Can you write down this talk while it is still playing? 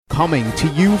Coming to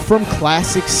you from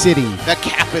Classic City, the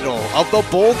capital of the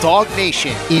Bulldog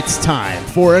Nation. It's time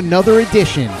for another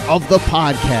edition of the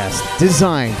podcast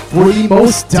designed for the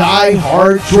most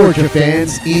die-hard Georgia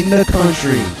fans in the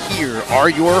country. Here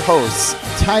are your hosts,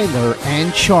 Tyler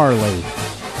and Charlie.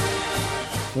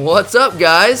 What's up,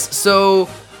 guys? So,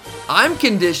 I'm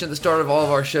conditioned at the start of all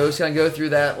of our shows to kind of go through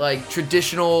that,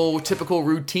 traditional, typical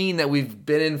routine that we've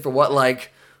been in for,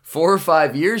 4 or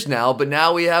 5 years now, but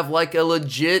now we have, a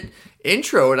legit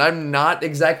intro, and I'm not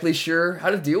exactly sure how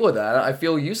to deal with that. I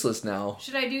feel useless now.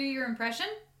 Should I do your impression?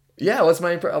 Yeah, what's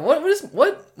my impression?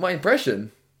 What my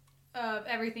impression? Of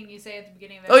everything you say at the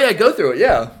beginning of it. Oh, yeah, go through it,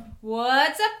 yeah.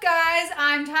 What's up, guys?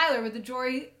 I'm Tyler with the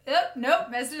Jory... Oh, nope,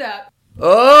 messed it up.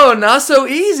 Oh, not so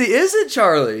easy, is it,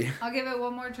 Charlie? I'll give it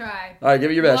one more try. All right,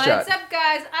 give it your best shot. What's up,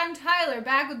 guys? I'm Tyler,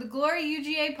 back with the Glory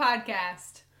UGA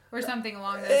podcast. Or something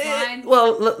along those lines.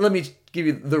 Well, let me give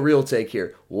you the real take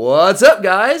here. What's up,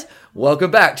 guys?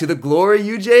 Welcome back to the Glory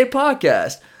UJ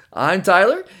podcast. I'm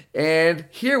Tyler, and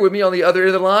here with me on the other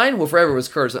end of the line, well, forever was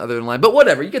Curtis on the other end of the line, but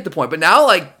whatever, you get the point. But now,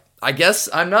 I guess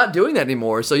I'm not doing that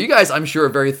anymore. So you guys, I'm sure, are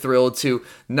very thrilled to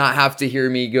not have to hear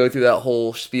me go through that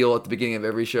whole spiel at the beginning of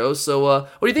every show. So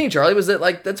what do you think, Charlie? Was it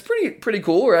that's pretty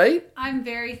cool, right? I'm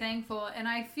very thankful, and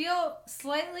I feel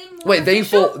slightly more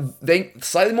official.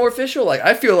 Slightly more official?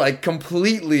 I feel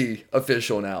completely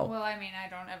official now. Well, I mean, I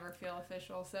don't ever feel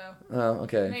official, so. Oh,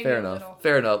 okay. Maybe Fair a enough. little.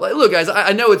 Fair enough. Look, guys,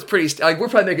 I know it's pretty. We're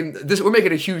probably making this. We're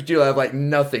making a huge deal out of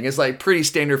nothing. It's pretty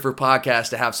standard for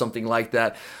podcasts to have something like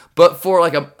that. But for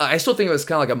I still think it was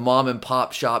kind of like a mom and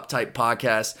pop shop type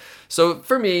podcast. So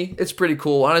for me, it's pretty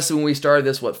cool. Honestly, when we started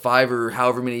this, 5 or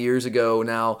however many years ago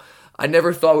now, I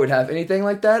never thought we'd have anything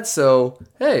like that. So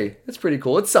hey, it's pretty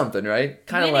cool. It's something, right?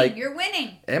 Kind of You're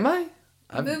winning. Am I?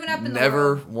 I've moving up in the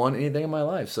never world. won anything in my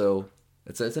life, so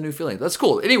it's a new feeling. That's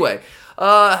cool. Anyway,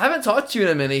 I haven't talked to you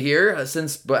in a minute here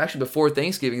since, actually before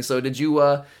Thanksgiving. So did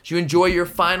you enjoy your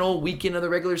final weekend of the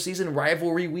regular season,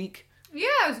 rivalry week? Yeah,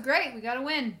 it was great. We got to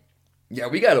win. Yeah,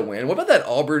 we got to win. What about that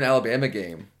Auburn-Alabama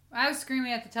game? I was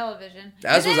screaming at the television.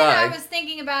 As was then I. I was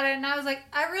thinking about it, and I was like,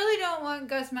 I really don't want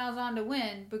Gus Malzahn to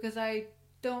win because I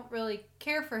don't really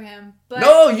care for him. But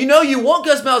No, you want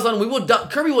Gus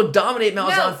Malzahn. Kirby will dominate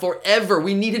Malzahn forever.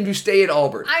 We need him to stay at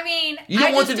Auburn. I mean, You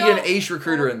don't want just him to be an ace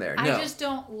recruiter in there. No. I just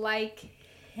don't like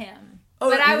him. Oh,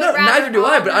 but I would no, rather neither do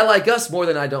I, but I Auburn- like Gus more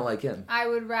than I don't like him. I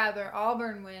would rather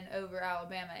Auburn win over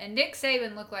Alabama. And Nick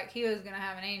Saban looked like he was going to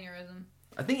have an aneurysm.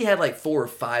 I think he had 4 or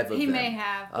 5 of them. He may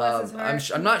have. Bless his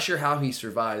heart. I'm not sure how he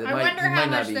survived. I wonder how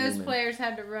much those players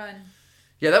had to run.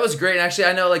 Yeah, that was great. And actually,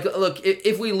 I know, look,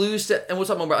 if we lose to, and we'll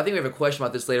talk more about, I think we have a question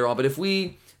about this later on, but if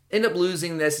we end up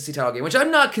losing the SEC title game, which I'm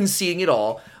not conceding at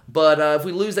all, but if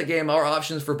we lose that game, our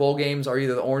options for bowl games are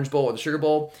either the Orange Bowl or the Sugar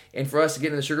Bowl. And for us to get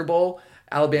in the Sugar Bowl,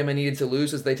 Alabama needed to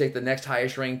lose as they take the next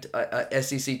highest ranked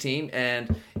SEC team.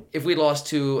 And if we lost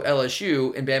to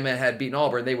LSU and Bama had beaten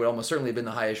Auburn, they would almost certainly have been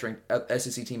the highest ranked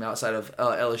SEC team outside of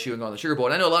LSU and gone to the Sugar Bowl.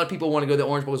 And I know a lot of people want to go to the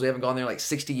Orange Bowl because they haven't gone there in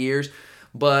 60 years.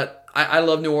 But I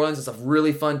love New Orleans. It's a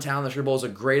really fun town. The Sugar Bowl is a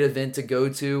great event to go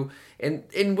to.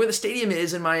 And where the stadium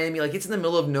is in Miami, it's in the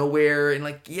middle of nowhere.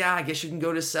 And yeah, I guess you can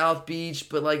go to South Beach,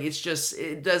 but it just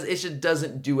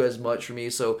doesn't do as much for me.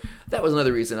 So that was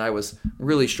another reason I was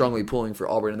really strongly pulling for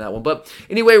Auburn in that one. But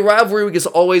anyway, rivalry week is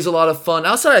always a lot of fun.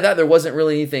 Outside of that, there wasn't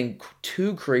really anything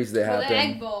too crazy that happened. The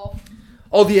Egg Bowl.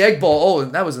 Oh, the Egg Bowl. Oh,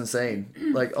 that was insane.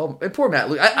 And poor Matt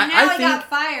Luke. I think he got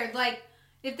fired.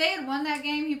 If they had won that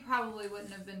game, he probably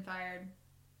wouldn't have been fired.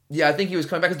 Yeah, I think he was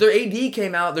coming back because their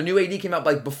new AD came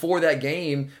out before that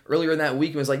game earlier in that week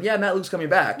and was yeah, Matt Luke's coming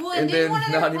back. Well, and did one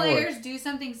of their players anymore. do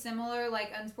something similar,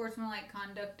 unsportsmanlike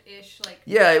conduct-ish?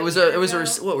 Yeah, it was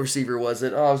what receiver was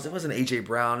it? Oh, it wasn't AJ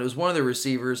Brown. It was one of the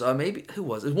receivers. Maybe who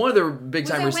was it? It was one of their big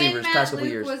time receivers past couple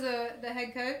years. Was the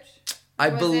head coach? I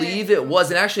believe it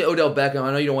was, and actually Odell Beckham.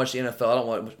 I know you don't watch the NFL. I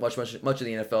don't watch much of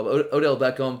the NFL, but Odell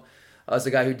Beckham is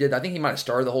the guy who did. I think he might have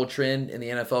started the whole trend in the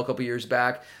NFL a couple years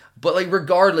back. But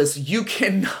regardless, you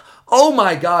can. Oh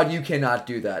my God, you cannot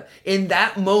do that in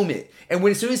that moment. And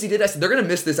as soon as he did that, I said, they're gonna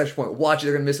miss this extra point. Watch it,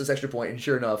 they're gonna miss this extra point. And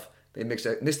sure enough, they missed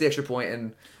the extra point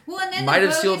and then might the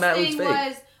have sealed Matt Luke's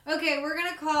fate. Okay, we're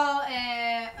gonna call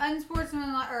an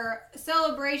unsportsmanlike or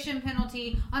celebration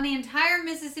penalty on the entire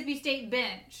Mississippi State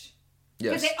bench.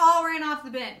 Because they all ran off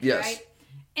the bench, right?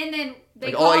 And then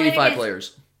they all 85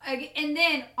 players. And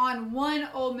then on one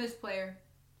Ole Miss player.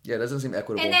 Yeah, it doesn't seem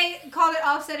equitable. And they called it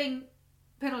offsetting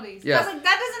penalties. Yeah. I was like,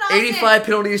 that doesn't offset. 85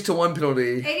 penalties to one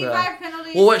penalty. 85 penalties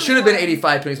least. Well, it should have been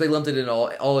 85 penalties. They lumped it in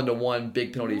all into one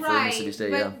big penalty for Mississippi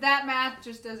State. But that math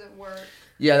just doesn't work.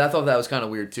 Yeah, I thought that was kind of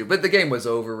weird too. But the game was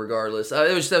over regardless.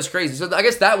 That was crazy. So I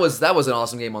guess that was an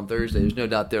awesome game on Thursday. There's no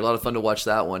doubt there. A lot of fun to watch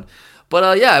that one.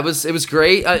 But yeah, it was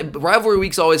great. Rivalry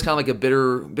week's always kind of like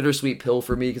a bittersweet pill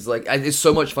for me because like it's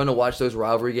so much fun to watch those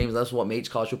rivalry games. That's what makes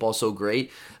college football so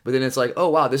great. But then it's like, oh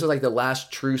wow, this is like the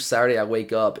last true Saturday I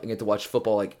wake up and get to watch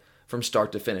football like from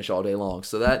start to finish all day long.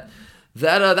 So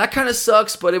that kind of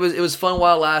sucks. But it was fun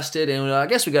while it lasted. And I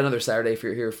guess we got another Saturday if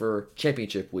you're here for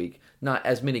championship week. Not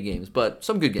as many games, but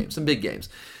some good games, some big games.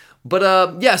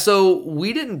 But yeah, so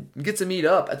we didn't get to meet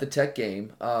up at the Tech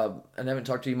game, and I haven't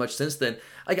talked to you much since then.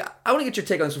 I want to get your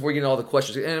take on this before we get into all the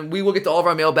questions, and we will get to all of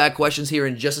our mailbag questions here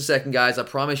in just a second, guys. I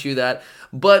promise you that.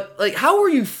 But like, how were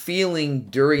you feeling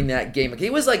during that game? Like,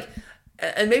 it was like,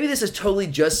 and maybe this is totally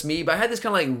just me, but I had this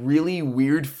kind of like really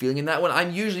weird feeling in that one.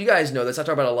 I'm usually, you guys know this, I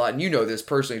talk about it a lot, and you know this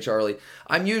personally, Charlie.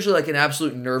 I'm usually like an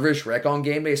absolute nervous wreck on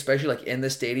game day, especially like in the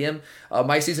stadium.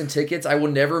 My season tickets, I will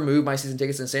never move my season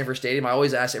tickets in Sanford Stadium. I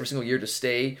always ask every single year to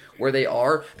stay where they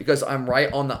are because I'm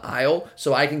right on the aisle,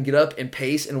 so I can get up and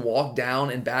pace and walk down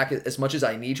and back as much as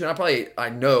I need to. And I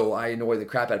know I annoy the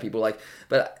crap out of people,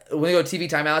 but when they go to TV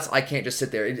timeouts, I can't just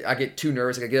sit there. I get too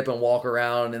nervous. I get up and walk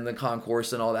around in the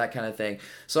concourse and all that kind of thing.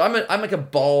 So I'm like a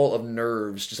ball of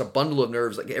nerves, just a bundle of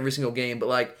nerves, like every single game. But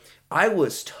like, I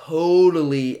was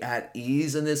totally at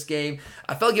ease in this game.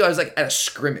 I felt like I was like at a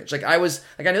scrimmage. Like I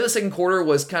know the second quarter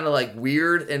was kind of like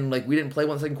weird and like we didn't play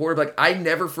one second quarter, but like I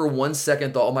never for 1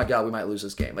 second thought, oh my God, we might lose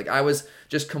this game. Like I was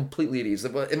just completely at ease.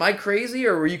 Am I crazy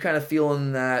or were you kind of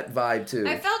feeling that vibe too?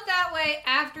 I felt that way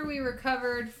after we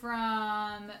recovered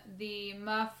from the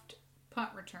muffed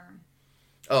punt return.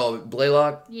 Oh,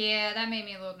 Blaylock? Yeah, that made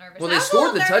me a little nervous. Well, they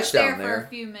scored the touchdown there for a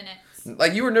few minutes.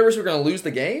 Like you were nervous we were going to lose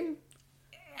the game?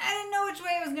 I didn't know which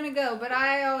way it was going to go, but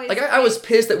I always... Like, I was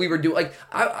pissed that we were doing... Like,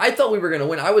 I thought we were going to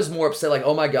win. I was more upset, like,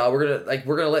 oh my God, we're going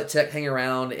to let Tech hang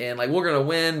around, and, like, we're going to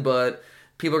win, but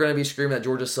people are going to be screaming that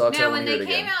Georgia sucks. Now, when they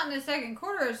came out in the second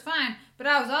quarter, it was fine, but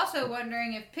I was also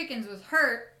wondering if Pickens was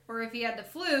hurt or if he had the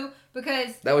flu,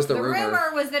 because... That was the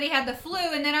rumor was that he had the flu,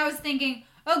 and then I was thinking...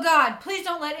 Oh God! Please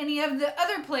don't let any of the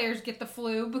other players get the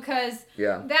flu because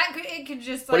it could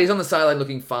just. Like, but he's on the sideline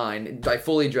looking fine, like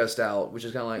fully dressed out, which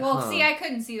is kind of like. Well, see, I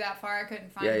couldn't see that far. I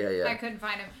couldn't find him. Yeah. I couldn't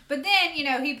find him. But then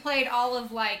he played all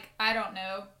of like I don't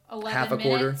know 11 half a minutes.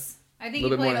 Quarter. I think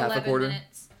he played 11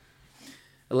 minutes.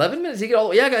 11 minutes? He got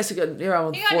all. Yeah, guys, he got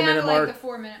around the 4 minute mark. Like the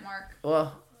 4 minute mark.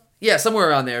 Well. Yeah, somewhere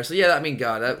around there. So, yeah, I mean,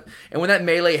 God. And when that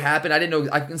melee happened, I didn't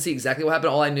know. I couldn't see exactly what happened.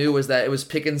 All I knew was that it was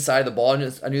Pickens' side of the ball.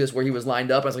 And I knew that's where he was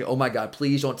lined up. I was like, oh, my God,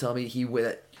 please don't tell me he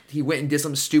went and did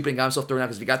something stupid and got himself thrown out.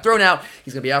 Because if he got thrown out,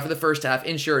 he's going to be out for the first half.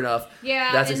 And sure enough,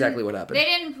 that's exactly what happened. They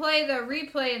didn't play the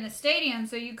replay in the stadium,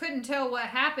 so you couldn't tell what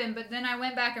happened. But then I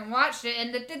went back and watched it.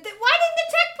 And why didn't the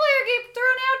Tech player get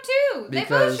thrown out, too? They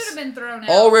both should have been thrown out.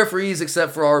 All referees,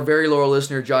 except for our very loyal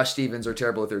listener, Josh Stevens, are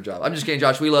terrible at their job. I'm just kidding,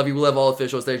 Josh. We love you. We love all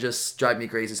officials. They just drive me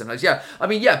crazy sometimes. Yeah, I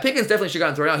mean, Pickens definitely should have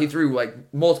gotten thrown out. He threw,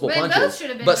 like, multiple punches. Both should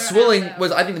have been but Swilling out,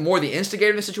 was, I think, more the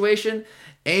instigator in the situation.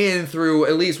 And threw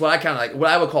at least what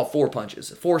I would call 4 punches,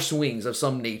 4 swings of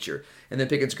some nature, and then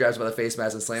Pickens grabs him by the face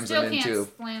mask and slams him in too.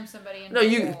 Slam somebody in. No,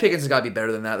 Pickens has got to be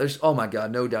better than that. There's oh my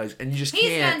God, no doubt, and you just can't.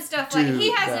 He's done stuff like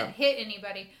he hasn't hit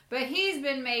anybody, but he's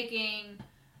been making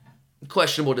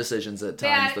questionable decisions at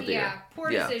times.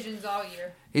 Poor decisions all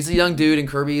year. He's a young dude, and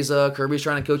Kirby's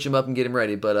trying to coach him up and get him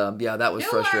ready. But that was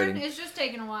frustrating. It's just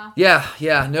taking a while.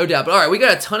 Yeah, no doubt. But all right, we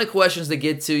got a ton of questions to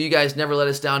get to. You guys never let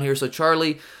us down here, so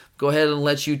Charlie. Go ahead and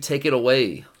let you take it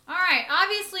away. All right.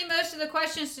 Obviously, most of the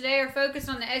questions today are focused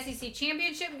on the SEC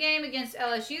Championship game against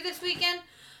LSU this weekend.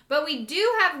 But we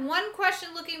do have one question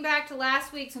looking back to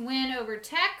last week's win over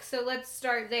Tech, so let's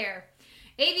start there.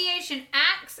 Aviation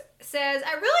Axe says,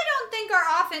 I really don't think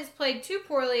our offense played too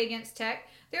poorly against Tech.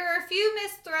 There were a few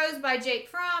missed throws by Jake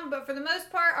Fromm, but for the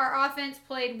most part, our offense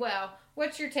played well.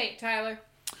 What's your take, Tyler?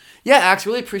 Yeah, Axe,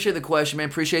 really appreciate the question, man.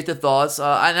 Appreciate the thoughts.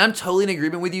 And I'm totally in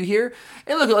agreement with you here.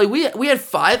 And look, like we had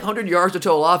 500 yards of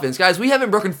total offense. Guys, we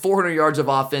haven't broken 400 yards of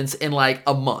offense in like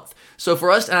a month. So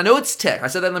for us, and I know it's Tech. I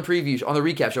said that in the preview, on the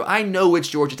recap show. I know it's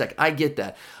Georgia Tech. I get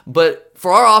that. But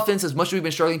for our offense, as much as we've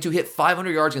been struggling to hit 500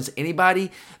 yards against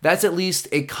anybody, that's at least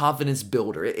a confidence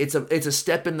builder. It's a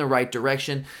step in the right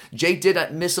direction. Jake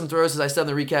did miss some throws, as I said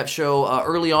in the recap show.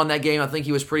 Early on that game, I think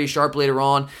he was pretty sharp later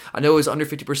on. I know he was under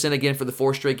 50% again for the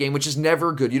 4th straight game, which is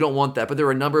never good. You don't want that. But there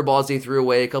were a number of balls they threw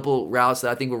away, a couple routes that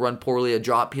I think were run poorly, a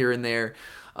drop here and there,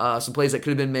 some plays that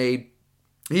could have been made.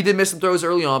 He did miss some throws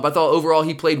early on, but I thought overall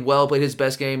he played well, played his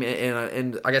best game,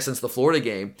 and I guess since the Florida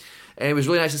game. And it was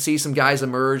really nice to see some guys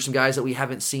emerge, some guys that we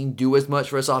haven't seen do as much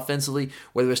for us offensively,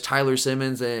 whether it's Tyler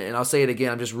Simmons, and I'll say it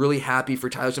again, I'm just really happy for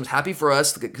Tyler Simmons, happy for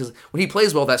us, because when he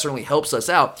plays well, that certainly helps us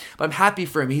out, but I'm happy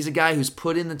for him. He's a guy who's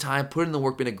put in the time, put in the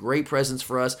work, been a great presence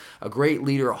for us, a great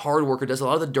leader, a hard worker, does a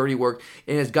lot of the dirty work,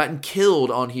 and has gotten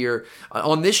killed on here,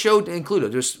 on this show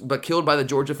included, but killed by the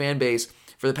Georgia fan base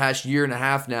for the past year and a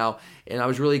half now, and I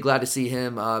was really glad to see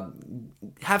him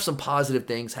have some positive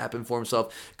things happen for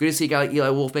himself. Good to see a guy like Eli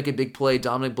Wolf make a big play,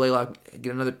 Dominic Blaylock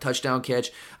get another touchdown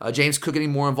catch, James Cook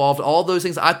getting more involved, all those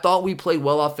things. I thought we played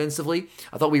well offensively.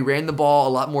 I thought we ran the ball a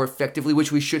lot more effectively,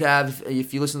 which we should have.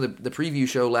 If you listen to the preview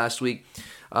show last week,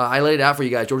 I laid it out for you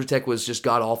guys. Georgia Tech was just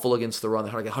god-awful against the run.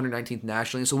 They had like 119th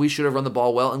nationally, so we should have run the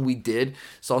ball well, and we did.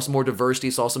 Saw some more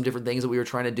diversity, saw some different things that we were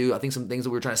trying to do. I think some things that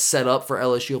we were trying to set up for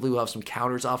LSU. Hopefully we'll have some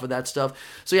counters off of that stuff.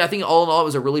 So yeah, I think all in all, it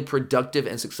was a really productive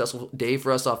and successful day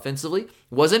for us offensively.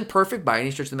 Wasn't perfect by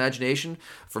any stretch of the imagination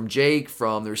from Jake,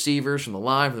 from the receivers, from the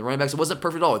line, from the running backs. It wasn't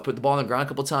perfect at all. We put the ball on the ground a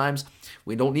couple times.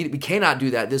 We cannot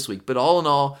do that this week. But all in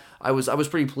all, I was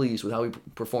pretty pleased with how we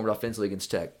performed offensively against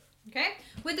Tech. Okay.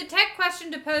 With the Tech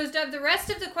question disposed of, the rest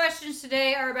of the questions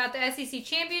today are about the SEC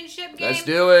championship game. Let's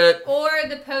do it. Or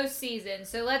the postseason.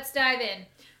 So let's dive in.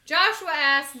 Joshua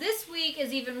asks, this week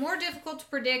is even more difficult to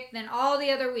predict than all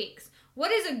the other weeks.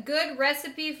 What is a good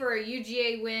recipe for a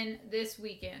UGA win this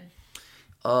weekend?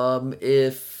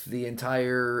 If the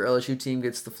entire LSU team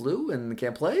gets the flu and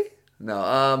can't play?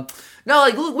 No,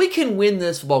 look, we can win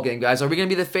this football game, guys. Are we going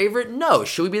to be the favorite? No.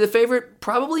 Should we be the favorite?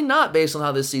 Probably not, based on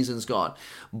how this season's gone.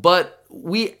 But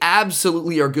we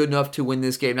absolutely are good enough to win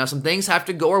this game. Now, some things have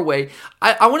to go our way.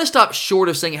 I want to stop short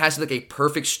of saying it has to be like a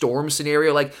perfect storm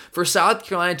scenario. Like, for South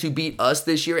Carolina to beat us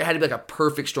this year, it had to be like a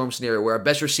perfect storm scenario where our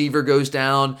best receiver goes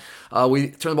down, we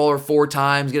turn the ball over 4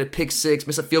 times, get a pick 6,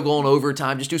 miss a field goal in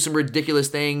overtime, just do some ridiculous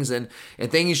things, and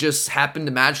things just happen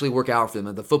to magically work out for them.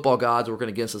 And the football gods are working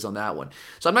against us on that one.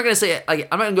 So I'm not going to say, I'm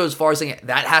not going to go as far as saying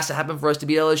that has to happen for us to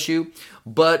beat LSU,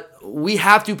 but we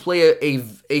have to play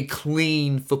a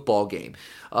clean football game.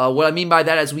 What I mean by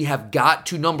that is we have got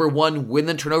to, number one, win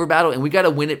the turnover battle, and we got to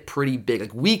win it pretty big.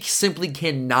 Like, we simply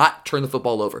cannot turn the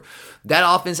football over. That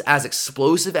offense, as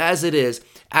explosive as it is,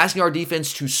 asking our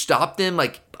defense to stop them,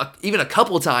 even a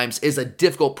couple of times, is a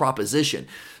difficult proposition.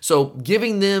 So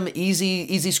giving them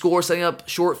easy scores, setting up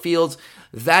short fields,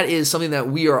 that is something that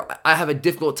I have a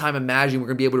difficult time imagining we're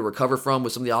going to be able to recover from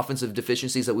with some of the offensive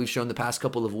deficiencies that we've shown the past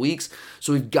couple of weeks.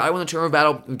 So we've got to win the turnover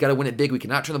battle. We've got to win it big. We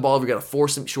cannot turn the ball over. We've got to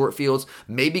force some short fields,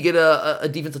 maybe get a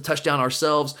defensive touchdown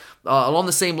ourselves. Along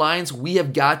the same lines, we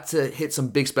have got to hit some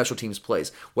big special teams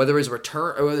plays. Whether it's a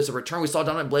return, we saw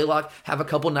Dominic Blaylock have a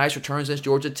couple nice returns against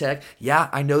Georgia Tech. Yeah,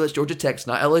 I know that's Georgia Tech. It's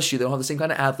not LSU. They don't have the same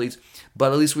kind of athletes,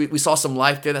 but at least we saw some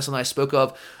life there. That's something I spoke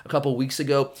of a couple weeks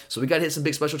ago. So we got to hit some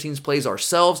big special teams plays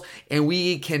ourselves, and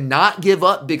we cannot give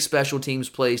up big special teams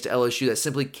plays to LSU. That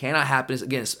simply cannot happen.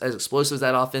 Again, as explosive as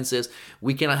that offense is,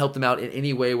 we cannot help them out in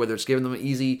any way, whether it's giving them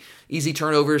easy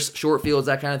turnovers, short fields,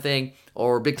 that kind of thing,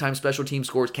 or big-time special team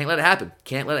scores. Can't let it happen.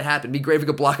 It'd be great if we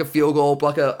could block a field goal,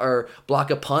 block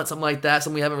a punt, something like that,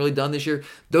 something we haven't really done this year.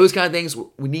 Those kind of things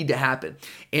we need to happen.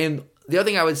 And the other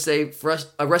thing I would say for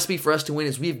us, a recipe for us to win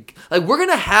is we're going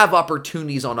to have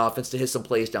opportunities on offense to hit some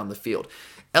plays down the field.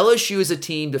 LSU is a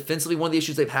team defensively. One of the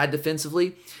issues they've had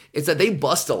defensively is that they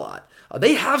bust a lot.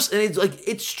 They have, and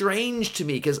it's strange to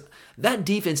me because that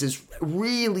defense is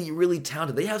really, really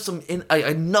talented. They have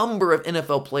a number of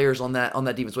NFL players on that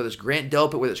defense, whether it's Grant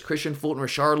Delpit, whether it's Christian Fulton,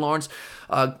 Rashard Lawrence,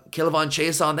 Kelvon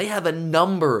Chason. They have a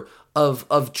number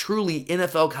of truly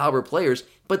NFL caliber players,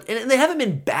 and they haven't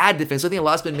been bad defense. I think a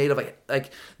lot's been made of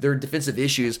like their defensive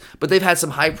issues, but they've had some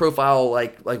high profile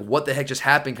like what the heck just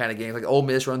happened kind of games, like Ole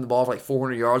Miss running the ball for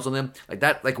 400 yards on them,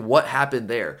 what happened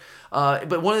there.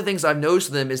 But one of the things I've noticed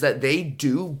with them is that they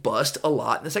do bust a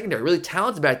lot in the secondary. Really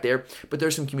talented back there, but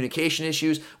there's some communication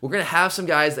issues. We're going to have some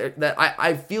guys that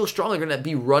I feel strongly are going to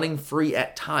be running free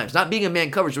at times, not being a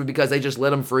man coverage, but because they just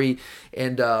let them free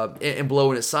and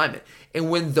blow an assignment. And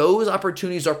when those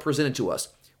opportunities are presented to us,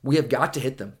 we have got to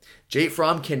hit them. Jake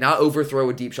Fromm cannot overthrow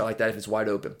a deep shot like that if it's wide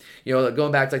open.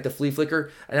 Going back to the flea flicker,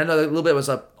 and I know a little bit was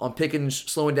up on Pickens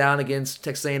slowing down against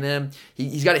Texas A&M.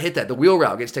 He's got to hit that. The wheel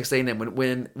route against Texas A&M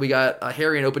when we got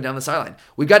Harry and open down the sideline.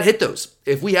 We've got to hit those.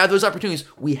 If we have those opportunities,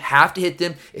 we have to hit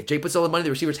them. If Jake puts all the money, the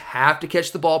receivers have to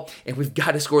catch the ball, and we've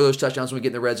got to score those touchdowns when we get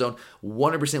in the red zone.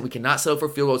 100%, we cannot settle for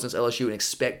field goals against LSU and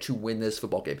expect to win this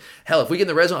football game. Hell, if we get in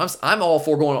the red zone, I'm all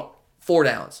for going 4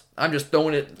 downs. I'm just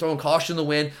throwing caution in the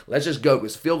wind. Let's just go,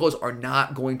 because field goals are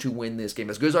not going to win this game.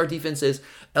 As good as our defense is,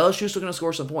 LSU is still going to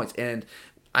score some points. And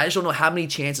I just don't know how many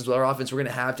chances with our offense we're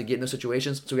going to have to get in those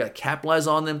situations. So we got to capitalize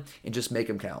on them and just make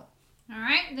them count. All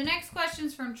right. The next question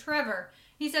is from Trevor.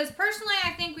 He says, personally,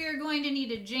 I think we are going to need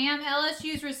to jam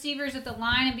LSU's receivers at the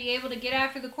line and be able to get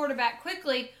after the quarterback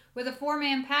quickly with a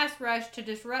 4-man pass rush to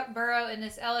disrupt Burrow in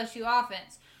this LSU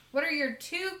offense. What are your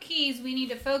 2 keys we need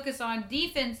to focus on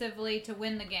defensively to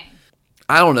win the game?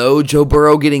 I don't know, Joe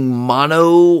Burrow getting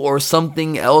mono or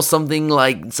something else, something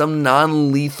like some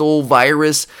non-lethal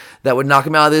virus that would knock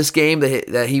him out of this game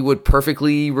that he would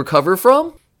perfectly recover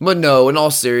from? But no, in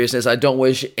all seriousness, I don't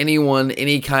wish anyone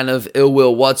any kind of ill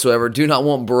will whatsoever. Do not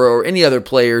want Burrow or any other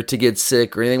player to get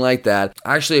sick or anything like that.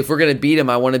 Actually, if we're going to beat him,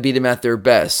 I want to beat him at their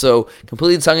best. So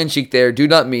completely tongue-in-cheek there. Do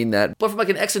not mean that. But from like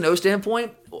an X and O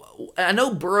standpoint, I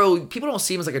know Burrow, people don't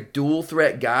see him as like a dual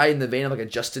threat guy in the vein of like a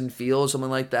Justin Fields or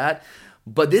something like that.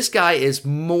 But this guy is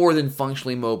more than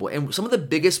functionally mobile. And some of the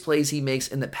biggest plays he makes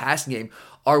in the passing game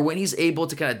are when he's able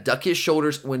to kind of duck his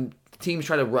shoulders when teams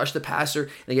try to rush the passer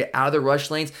and they get out of the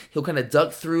rush lanes. He'll kind of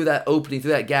duck through that opening,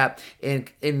 through that gap, and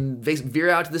veer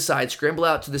out to the side, scramble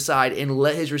out to the side, and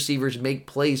let his receivers make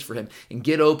plays for him and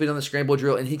get open on the scramble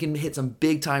drill. And he can hit some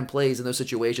big-time plays in those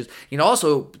situations. He can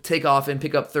also take off and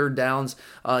pick up third downs,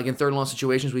 again, third and long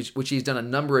situations, which he's done a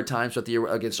number of times throughout the year.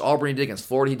 Against Auburn, he did it. Against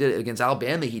Florida, he did it. Against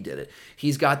Alabama, he did it.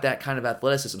 He's got that kind of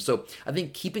athleticism. So I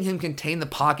think keeping him contained the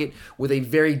pocket with a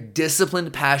very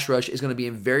disciplined pass rush is going to be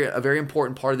a very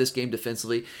important part of this game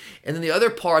defensively. And then the other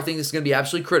part I think is going to be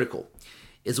absolutely critical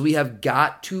is we have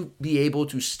got to be able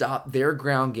to stop their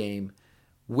ground game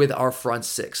with our front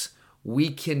 6.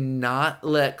 We cannot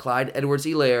let Clyde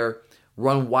Edwards-Helaire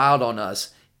run wild on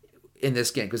us in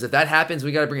this game, because if that happens,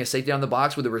 we got to bring a safety down the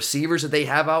box with the receivers that they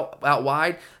have out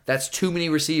wide. That's too many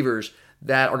receivers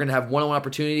that are going to have one-on-one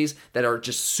opportunities that are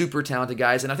just super talented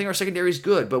guys. And I think our secondary is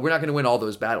good, but we're not going to win all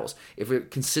those battles if we're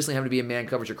consistently having to be in man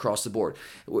coverage across the board.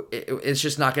 It's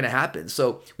just not going to happen.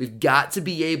 So we've got to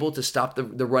be able to stop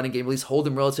the running game, at least hold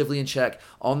them relatively in check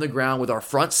on the ground with our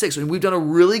front 6. And we've done a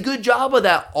really good job of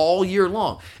that all year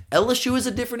long. LSU is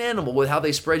a different animal with how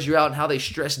they spread you out and how they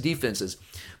stress defenses.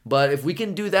 But if we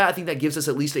can do that, I think that gives us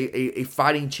at least a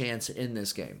fighting chance in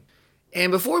this game. And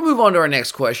before we move on to our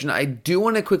next question, I do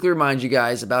want to quickly remind you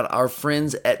guys about our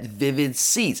friends at Vivid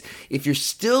Seats. If you're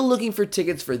still looking for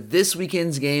tickets for this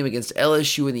weekend's game against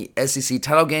LSU in the SEC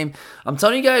title game, I'm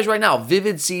telling you guys right now,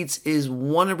 Vivid Seats is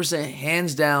 100%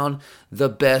 hands down the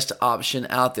best option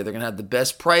out there. They're going to have the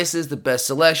best prices, the best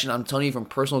selection. I'm telling you from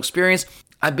personal experience.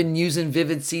 I've been using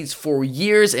Vivid Seats for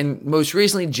years and most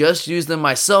recently just used them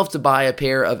myself to buy a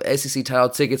pair of SEC title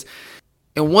tickets.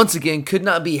 And once again, could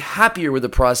not be happier with the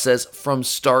process from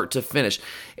start to finish.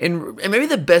 And maybe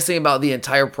the best thing about the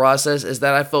entire process is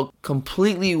that I felt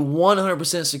completely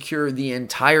 100% secure the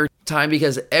entire time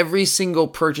because every single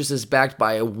purchase is backed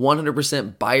by a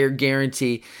 100% buyer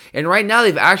guarantee. And right now,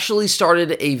 they've actually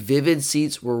started a Vivid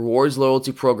Seats Rewards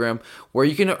loyalty program where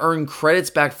you can earn credits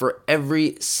back for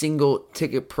every single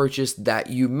ticket purchase that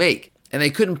you make. And they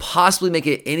couldn't possibly make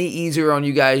it any easier on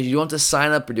you guys. You don't have to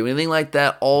sign up or do anything like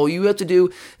that. All you have to do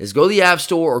is go to the App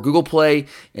Store or Google Play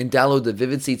and download the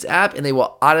Vivid Seats app, and they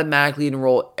will automatically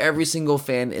enroll every single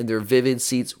fan in their Vivid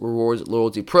Seats Rewards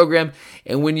loyalty program.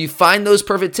 And when you find those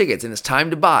perfect tickets and it's time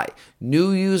to buy,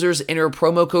 new users enter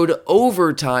promo code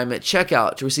OVERTIME at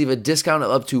checkout to receive a discount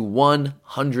of up to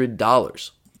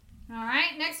 $100. All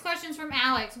right, next question is from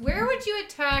Alex. Where would you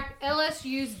attack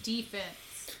LSU's defense?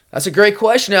 That's a great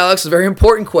question, Alex. A very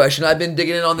important question. I've been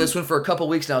digging in on this one for a couple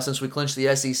weeks now since we clinched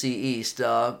the SEC East.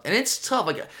 And it's tough.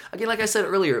 Like I said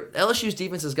earlier, LSU's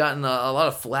defense has gotten a lot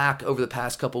of flack over the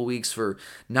past couple weeks for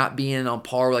not being on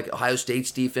par with like Ohio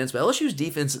State's defense. But LSU's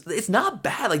defense, it's not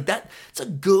bad. Like that, it's a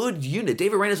good unit.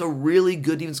 David Aranda is a really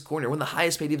good defense coordinator. One of the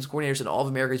highest paid defense coordinators in all of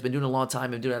America. He's been doing it a long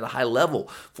time and doing it at a high level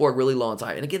for a really long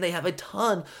time. And again, they have a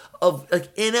ton of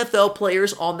like NFL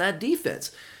players on that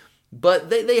defense. But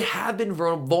they have been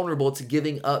vulnerable to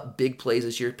giving up big plays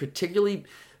this year, particularly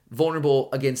vulnerable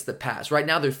against the pass. Right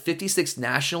now, they're 56th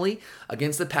nationally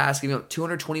against the pass, giving up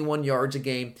 221 yards a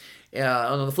game.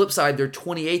 On the flip side, they're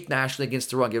 28th nationally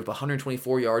against the run, giving up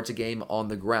 124 yards a game on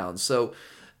the ground. So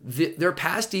their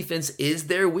pass defense is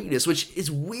their weakness, which is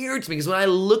weird to me because when I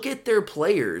look at their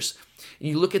players, and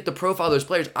you look at the profile of those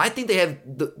players, I think they have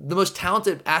the most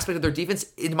talented aspect of their defense,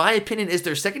 in my opinion, is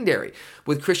their secondary.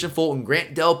 With Christian Fulton,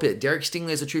 Grant Delpit, Derek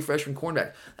Stingley as a true freshman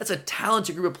cornerback. That's a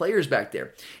talented group of players back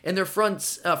there. And their front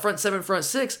seven, front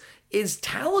six is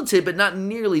talented, but not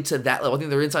nearly to that level. I think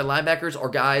their inside linebackers are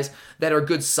guys that are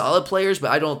good, solid players,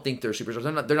 but I don't think they're superstars.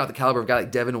 They're not the caliber of a guy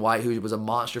like Devin White, who was a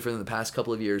monster for them the past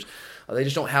couple of years. They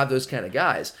just don't have those kind of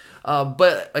guys.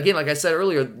 But again, like I said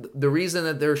earlier, the reason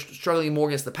that they're struggling more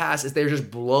against the pass is they're just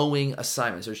blowing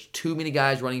assignments. There's too many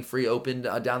guys running free open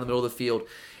down the middle of the field,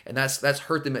 and that's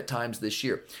hurt them at times this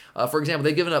year. For example,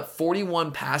 they've given up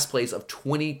 41 pass plays of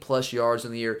 20-plus yards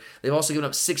in the year. They've also given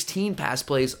up 16 pass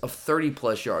plays of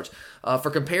 30-plus yards. For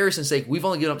comparison's sake, we've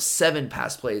only given up 7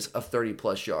 pass plays of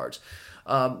 30-plus yards.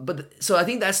 So I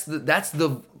think that's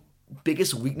the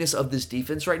biggest weakness of this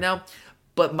defense right now.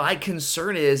 But my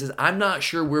concern is I'm not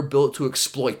sure we're built to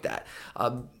exploit that.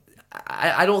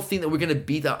 I don't think that we're going to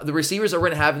beat the receivers that we're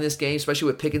going to have in this game, especially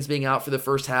with Pickens being out for the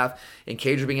first half and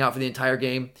Cager being out for the entire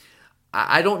game.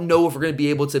 I don't know if we're going to be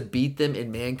able to beat them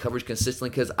in man coverage consistently,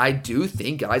 because I do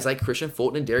think guys like Christian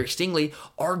Fulton and Derek Stingley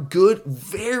are good,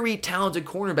 very talented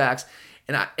cornerbacks.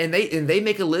 And they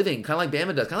make a living, kind of like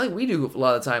Bama does, kind of like we do a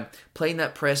lot of the time, playing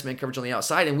that press man coverage on the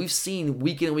outside. And we've seen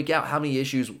week in and week out how many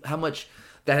issues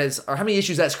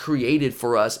that's created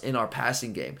for us in our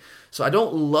passing game. So I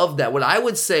don't love that. What I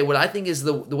think is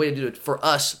the way to do it for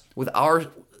us with our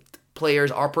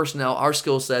players, our personnel, our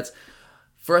skill sets,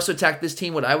 for us to attack this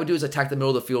team, what I would do is attack the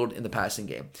middle of the field in the passing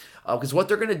game. Because what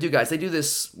they're going to do, guys, they do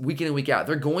this week in and week out.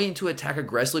 They're going to attack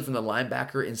aggressively from the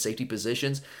linebacker and safety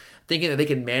positions, thinking that they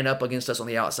can man up against us on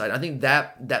the outside. I think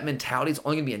that mentality is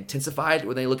only going to be intensified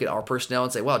when they look at our personnel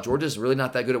and say, wow, Georgia's really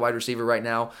not that good at wide receiver right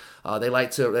now. They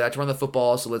like to run the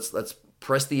football, so let's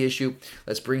press the issue.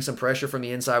 Let's bring some pressure from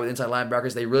the inside with inside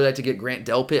linebackers. They really like to get Grant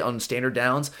Delpit on standard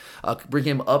downs, bring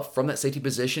him up from that safety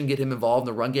position, get him involved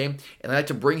in the run game, and they like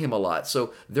to bring him a lot.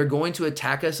 So they're going to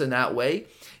attack us in that way.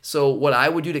 So what I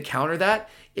would do to counter that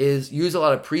is use a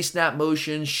lot of pre-snap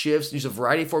motions, shifts, use a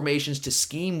variety of formations to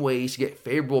scheme ways to get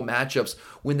favorable matchups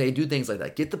when they do things like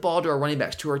that. Get the ball to our running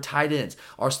backs, to our tight ends,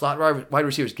 our slot wide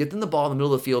receivers. Get them the ball in the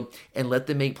middle of the field and let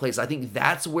them make plays. I think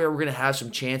that's where we're going to have some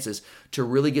chances to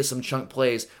really get some chunk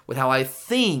plays with how I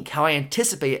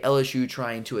anticipate LSU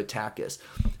trying to attack us.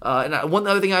 One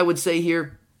other thing I would say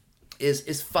here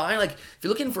is fine. Like, if you're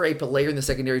looking for a player in the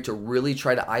secondary to really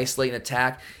try to isolate and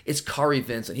attack, it's Kari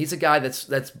Vincent. He's a guy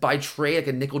that's by trade like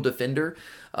a nickel defender,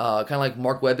 kind of like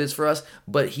Mark Webb is for us,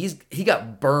 but he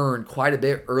got burned quite a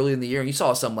bit early in the year, and you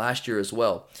saw some last year as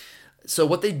well. So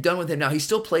what they've done with him now, he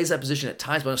still plays that position at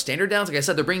times, but on standard downs, like I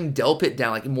said, they're bringing Delpit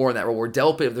down like more in that role, where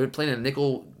Delpit, if they're playing a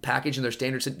nickel package in their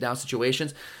standard down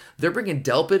situations, they're bringing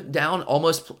Delpit down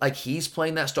almost like he's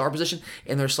playing that star position,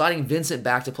 and they're sliding Vincent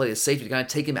back to play the safety to kind of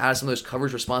take him out of some of those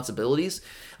coverage responsibilities.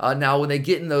 Now, when they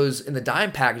get in the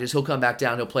dime packages, he'll come back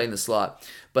down, he'll play in the slot.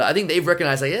 But I think they've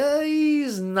recognized,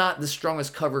 he's not the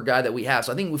strongest cover guy that we have.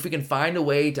 So I think if we can find a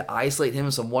way to isolate him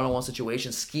in some one-on-one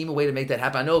situations, scheme a way to make that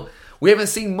happen. I know we haven't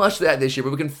seen much of that this year,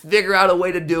 but we can figure out a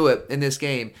way to do it in this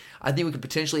game. I think we could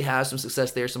potentially have some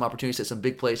success there, some opportunities to hit some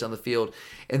big plays on the field.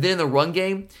 And then in the run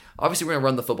game, obviously we're going to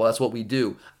run the football. That's what we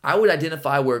do. I would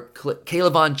identify where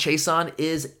K'Lavon Chaisson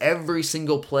is every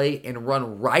single play and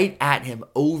run right at him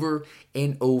over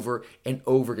and over and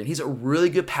over again. He's a really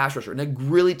good pass rusher and a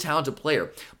really talented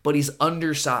player, but he's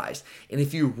undersized. And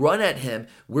if you run at him,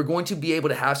 we're going to be able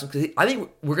to have some, because I think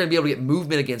we're going to be able to get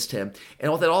movement against him.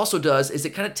 And what that also does is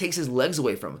it kind of takes his legs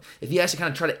away from him. If he has to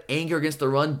kind of try to anger against the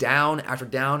run down after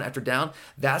down after down,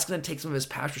 that's going to take some of his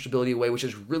pass rush ability away, which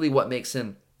is really what makes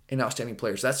him an outstanding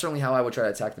player. So that's certainly how I would try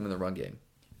to attack them in the run game.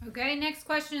 Okay, next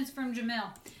question is from Jamil.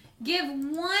 Give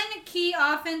one key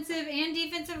offensive and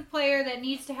defensive player that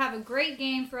needs to have a great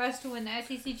game for us to win the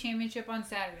SEC championship on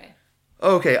Saturday.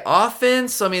 Okay,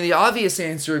 offense. I mean, the obvious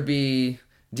answer would be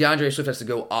DeAndre Swift has to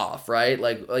go off, right?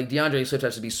 Like DeAndre Swift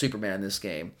has to be Superman in this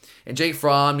game. And Jake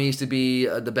Fromm needs to be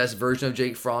the best version of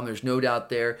Jake Fromm. There's no doubt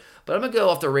there. But I'm going to go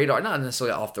off the radar. Not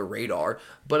necessarily off the radar,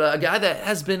 but a guy that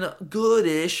has been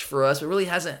good-ish for us, but really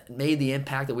hasn't made the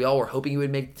impact that we all were hoping he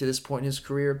would make to this point in his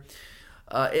career.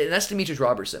 And that's Demetrius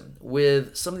Robertson.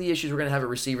 With some of the issues we're going to have at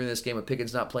receiver in this game, with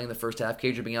Pickens not playing the first half,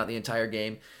 Cager being out the entire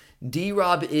game,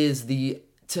 D-Rob is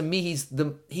to me, he's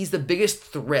the biggest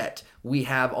threat we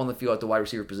have on the field at the wide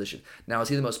receiver position. Now, is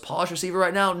he the most polished receiver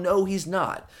right now? No, he's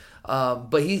not.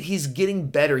 But he's getting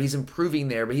better. He's improving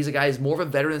there. But he's a guy who's more of a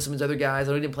veteran than some of his other guys.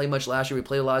 I know he didn't play much last year. We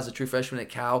played a lot as a true freshman at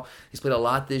Cal. He's played a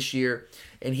lot this year.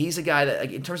 And he's a guy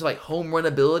that, in terms of home run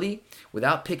ability,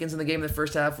 without Pickens in the game in the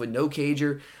first half, with no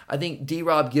Cager, I think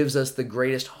D-Rob gives us the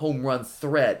greatest home run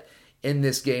threat in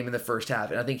this game in the first half.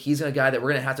 And I think he's a guy that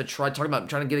we're going to have to trying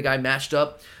to get a guy matched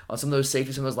up on some of those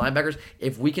safeties, some of those linebackers.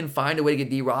 If we can find a way to get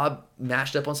D-Rob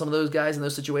matched up on some of those guys in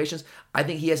those situations, I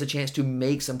think he has a chance to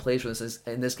make some plays for this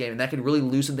in this game. And that could really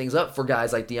loosen things up for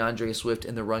guys like DeAndre Swift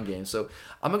in the run game. So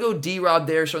I'm going to go D-Rob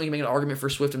there. Certainly can make an argument for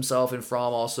Swift himself and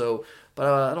Fromm also. But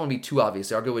I don't want to be too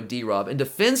obvious. I'll go with D-Rob. And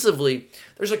defensively,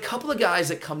 there's a couple of guys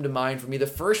that come to mind for me. The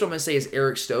first one I'm going to say is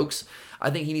Eric Stokes. I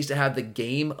think he needs to have the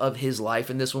game of his life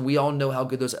in this one. We all know how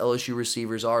good those LSU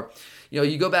receivers are. You know,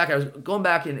 you go back, I was going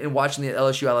back and watching the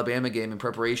LSU-Alabama game in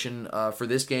preparation for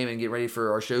this game and getting ready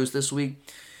for our shows this week.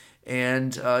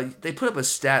 And they put up a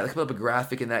stat, they put up a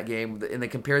graphic in that game, and they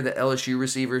compared the LSU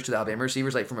receivers to the Alabama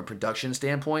receivers, like from a production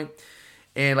standpoint.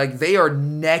 And like they are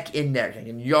neck and neck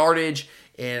in yardage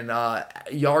and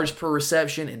yards per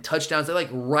reception and touchdowns. They're like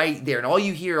right there. And all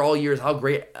you hear all year is how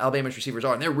great Alabama's receivers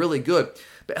are. And they're really good.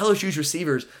 But LSU's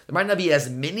receivers, there might not be as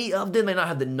many of them. They might not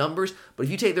have the numbers. But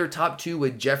if you take their top two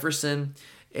with Jefferson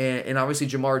and obviously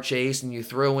Jamar Chase, and you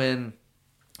throw in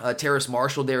Terrace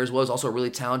Marshall there as well, is also a really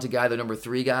talented guy, the number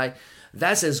 3 guy.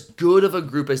 That's as good of a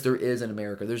group as there is in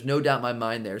America. There's no doubt in my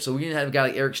mind there. So we're going to have a guy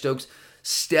like Eric Stokes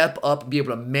step up and be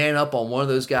able to man up on one of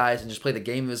those guys and just play the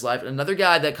game of his life. And another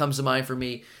guy that comes to mind for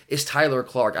me is Tyler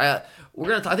Clark. I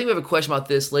think we have a question about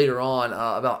this later on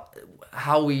about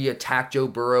how we attack Joe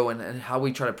Burrow and how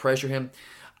we try to pressure him.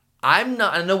 I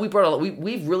know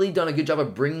we've really done a good job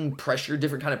of bringing pressure,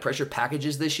 different kind of pressure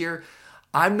packages this year.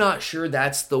 I'm not sure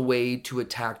that's the way to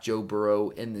attack Joe Burrow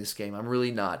in this game. I'm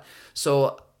really not.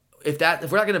 So if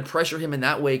we're not going to pressure him in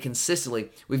that way consistently,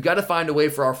 we've got to find a way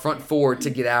for our front four to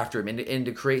get after him and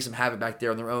to create some havoc back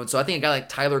there on their own. So I think a guy like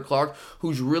Tyler Clark,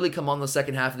 who's really come on the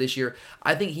second half of this year,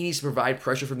 I think he needs to provide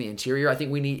pressure from the interior. I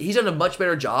think he's done a much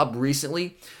better job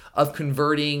recently of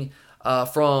converting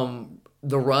from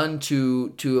the run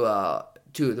to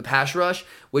the pass rush,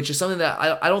 which is something that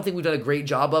I don't think we've done a great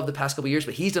job of the past couple of years,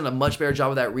 but he's done a much better job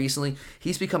of that recently.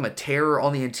 He's become a terror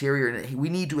on the interior, and we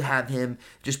need to have him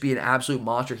just be an absolute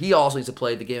monster. He also needs to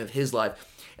play the game of his life.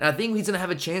 And I think he's going to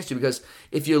have a chance to, because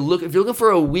if you're looking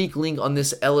for a weak link on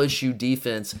this LSU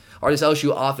defense or this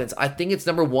LSU offense, I think it's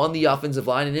number one, the offensive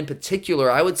line, and in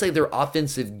particular, I would say their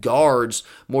offensive guards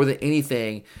more than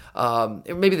anything.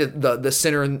 Maybe the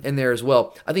center in there as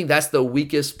well. I think that's the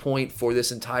weakest point for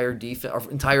this entire defense, or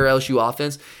entire LSU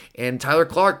offense. And Tyler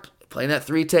Clark playing that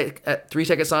three tech at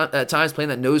times, playing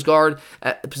that nose guard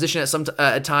position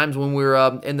at times when we're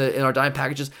in our dime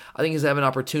packages, I think he's having an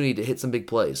opportunity to hit some big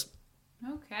plays.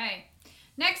 Okay.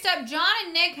 Next up, John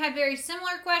and Nick had very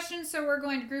similar questions, so we're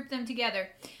going to group them together.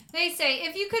 They say,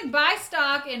 if you could buy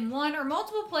stock in one or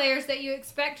multiple players that you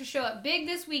expect to show up big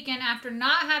this weekend after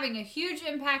not having a huge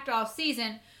impact all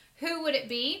season, who would it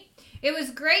be? It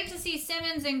was great to see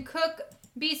Simmons and Cook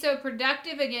be so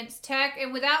productive against Tech,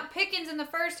 and without Pickens in the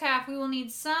first half, we will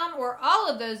need some or all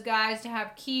of those guys to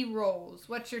have key roles.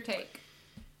 What's your take?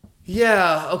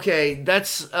 Yeah, okay.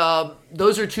 That's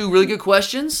those are two really good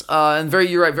questions, and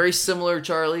you're right, very similar,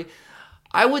 Charlie.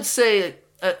 I would say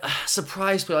a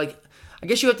surprise play. Like, I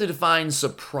guess you have to define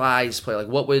surprise play. Like,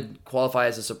 what would qualify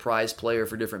as a surprise player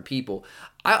for different people?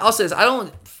 I'll say this: I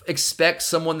don't expect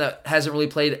someone that hasn't really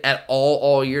played at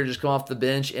all year to just come off the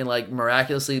bench and like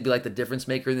miraculously be like the difference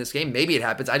maker in this game. Maybe it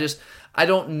happens. I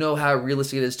don't know how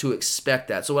realistic it is to expect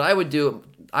that. So what I would do,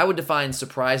 I would define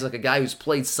surprise like a guy who's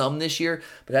played some this year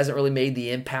but hasn't really made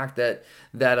the impact that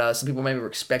some people maybe were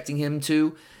expecting him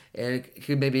to, and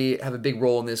could maybe have a big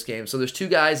role in this game. So there's two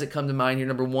guys that come to mind here.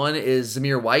 Number one is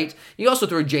Zamir White. You also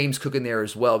throw James Cook in there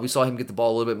as well. We saw him get the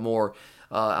ball a little bit more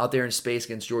out there in space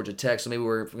against Georgia Tech, so maybe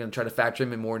we're going to try to factor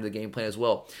him in more into the game plan as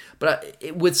well. But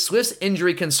with Swift's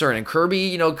injury concern, and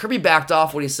Kirby backed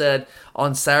off what he said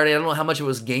on Saturday. I don't know how much it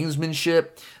was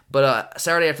gamesmanship, but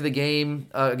Saturday after the game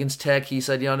against Tech, he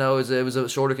said, it was a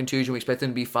shoulder contusion. We expect him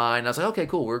to be fine. And I was like, okay,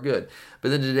 cool, we're good. But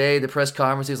then today, the press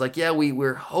conference, he was like, yeah,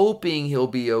 we're hoping he'll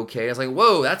be okay. I was like,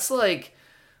 whoa, that's like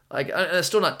it's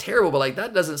still not terrible, but like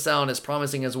that doesn't sound as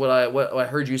promising as what I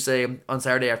heard you say on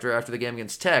Saturday after the game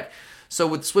against Tech. So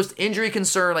with Swift's injury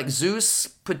concern, like Zeus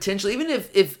potentially, even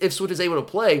if Swift is able to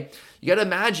play, you got to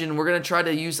imagine we're going to try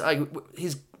to use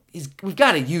we've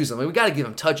got to use him. We've got to give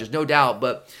him touches, no doubt,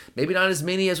 but maybe not as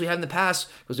many as we have in the past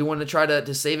because we wanted to try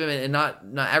to save him and not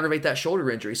aggravate that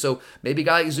shoulder injury. So maybe a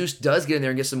guy like Zeus does get in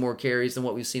there and get some more carries than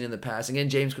what we've seen in the past. Again,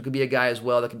 James Cook could be a guy as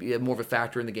well that could be more of a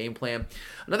factor in the game plan.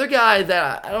 Another guy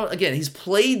that he's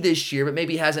played this year, but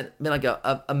maybe hasn't been like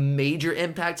a major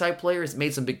impact type player. He's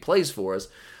made some big plays for us.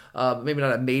 Maybe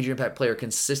not a major impact player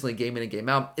consistently game in and game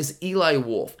out, is Eli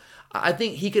Wolf. I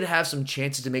think he could have some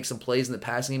chances to make some plays in the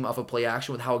passing game off of play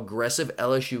action with how aggressive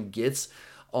LSU gets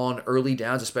on early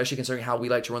downs, especially considering how we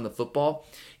like to run the football.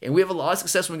 And we have a lot of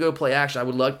success when we go to play action. I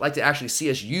would like to actually see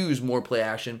us use more play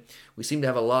action. We seem to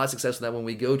have a lot of success with that when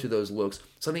we go to those looks.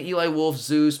 So I think Eli Wolf,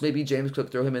 Zeus, maybe James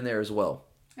Cook, throw him in there as well.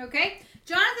 Okay.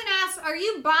 Jonathan asks, are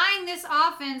you buying this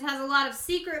offense has a lot of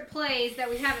secret plays that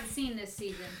we haven't seen this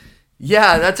season?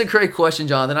 Yeah, that's a great question,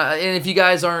 Jonathan. And if you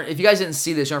guys didn't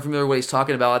see this, you aren't familiar with what he's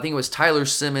talking about. I think it was Tyler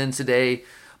Simmons today,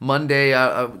 Monday,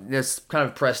 this kind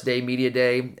of press day, media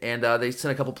day, and they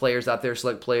sent a couple players out there,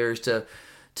 select players, to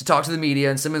talk to the media.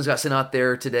 And Simmons got sent out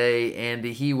there today, and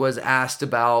he was asked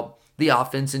about the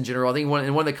offense in general. I think one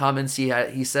of the comments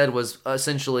he said was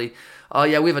essentially,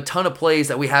 yeah, we have a ton of plays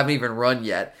that we haven't even run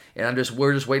yet, and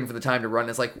we're just waiting for the time to run. And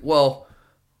it's like, well,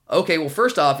 okay, well,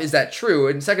 first off, is that true?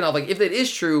 And second off, like, if it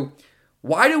is true,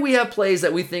 why do we have plays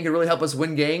that we think could really help us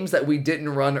win games that we didn't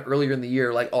run earlier in the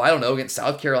year? Like, I don't know, against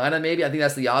South Carolina maybe? I think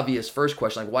that's the obvious first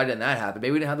question. Like, why didn't that happen?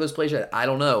 Maybe we didn't have those plays yet. I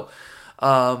don't know.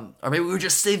 Or maybe we were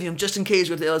just saving them just in case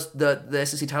with the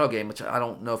SEC title game, which I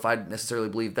don't know if I necessarily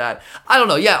believe that. I don't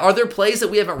know. Yeah, are there plays that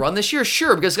we haven't run this year?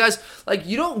 Sure, because, guys, like,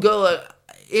 you don't go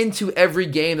into every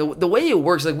game. The way it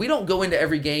works, like, we don't go into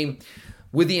every game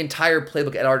with the entire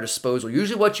playbook at our disposal.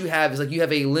 Usually what you have is, like, you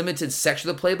have a limited section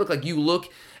of the playbook. Like, you look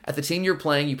at the team you're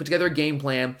playing, you put together a game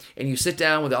plan, and you sit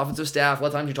down with the offensive staff. A lot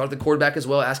of times you talk to the quarterback as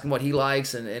well, ask him what he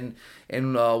likes and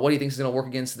what he thinks is going to work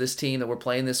against this team that we're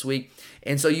playing this week.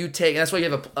 And so you take, and that's why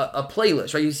you have a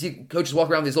playlist, right? You see coaches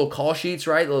walk around with these little call sheets,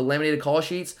 right? Little laminated call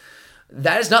sheets.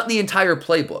 That is not the entire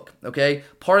playbook, okay?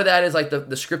 Part of that is like the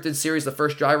scripted series, the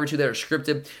first drive or two that are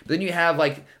scripted. But then you have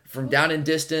like from down and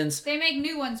distance. They make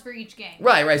new ones for each game.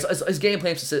 Right. So it's game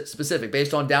plan specific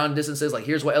based on down and distances. Like,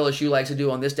 here's what LSU likes to do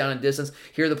on this down and distance.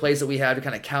 Here are the plays that we have to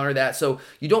kind of counter that. So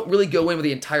you don't really go in with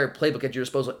the entire playbook at your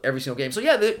disposal every single game. So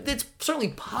yeah, it's certainly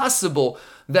possible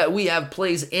that we have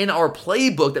plays in our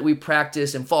playbook that we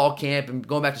practice in fall camp and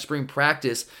going back to spring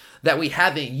practice that we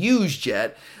haven't used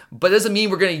yet. But it doesn't mean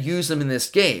we're going to use them in this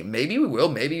game. Maybe we will,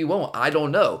 maybe we won't. I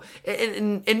don't know.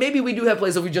 And maybe we do have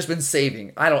plays that we've just been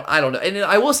saving. I don't know. And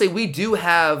I will say we do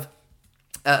have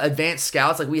advanced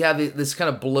scouts. Like, we have this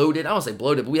kind of bloated, I don't want to say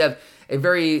bloated, but we have a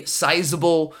very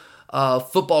sizable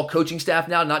football coaching staff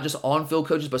now, not just on-field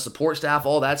coaches, but support staff,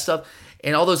 all that stuff.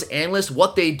 And all those analysts,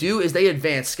 what they do is they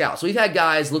advance scout. So we've had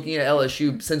guys looking at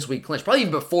LSU since we clinched, probably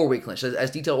even before we clinched,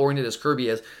 as detail-oriented as Kirby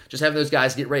is, just having those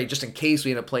guys get ready just in case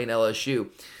we end up playing LSU.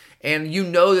 And you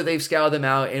know that they've scouted them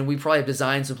out, and we probably have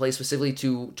designed some plays specifically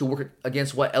to work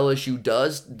against what LSU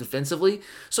does defensively.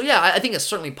 So yeah, I think it's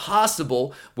certainly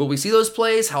possible. Will we see those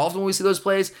plays? How often will we see those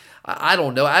plays? I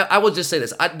don't know. I will just say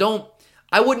this.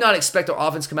 I would not expect our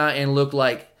offense to come out and look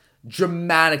like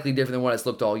dramatically different than what it's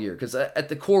looked all year. Because at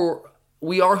the core,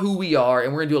 we are who we are,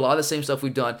 and we're going to do a lot of the same stuff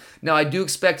we've done. Now, I do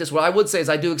expect us, what I would say is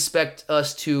I do expect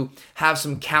us to have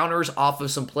some counters off of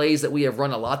some plays that we have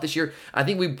run a lot this year. I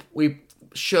think we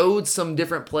showed some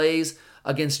different plays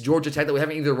against Georgia Tech that we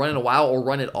haven't either run in a while or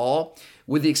run at all,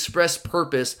 with the express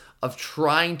purpose of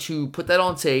trying to put that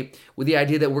on tape with the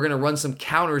idea that we're going to run some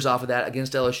counters off of that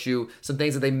against LSU, some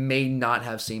things that they may not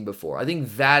have seen before. I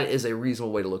think that is a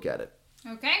reasonable way to look at it.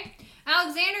 Okay.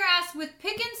 Alexander asks, with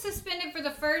Pickens suspended for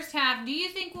the first half, do you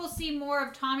think we'll see more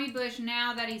of Tommy Bush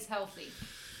now that he's healthy?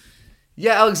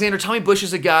 Yeah, Alexander, Tommy Bush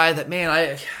is a guy that,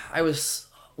 man, I was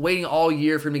waiting all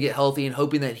year for him to get healthy and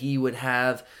hoping that he would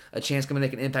have a chance to come and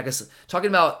make an impact. As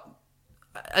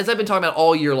I've been talking about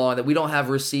all year long, that we don't have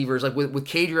receivers. Like with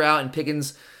Cager out and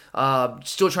Pickens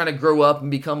still trying to grow up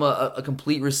and become a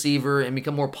complete receiver and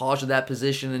become more polished at that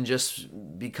position and just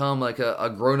become like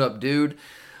a grown-up dude.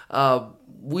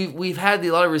 We've had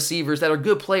a lot of receivers that are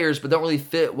good players but don't really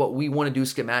fit what we want to do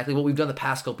schematically, what we've done the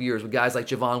past couple years with guys like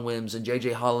Javon Wims and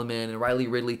J.J. Holloman and Riley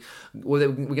Ridley, where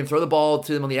we can throw the ball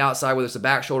to them on the outside, whether it's the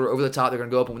back shoulder, over the top, they're going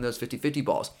to go up and win those 50-50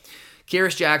 balls.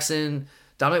 Kearis Jackson,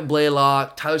 Dominic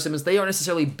Blaylock, Tyler Simmons, they aren't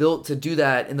necessarily built to do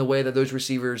that in the way that those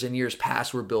receivers in years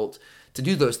past were built to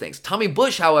do those things. Tommy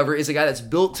Bush, however, is a guy that's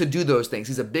built to do those things.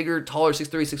 He's a bigger, taller,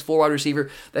 6'3", 6'4" wide receiver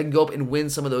that can go up and win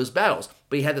some of those battles.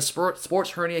 But he had the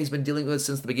sports hernia he's been dealing with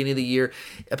since the beginning of the year.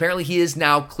 Apparently, he is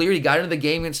now cleared. He got into the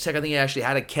game against Tech. I think he actually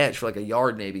had a catch for like a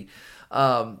yard maybe.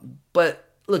 But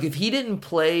look, if he didn't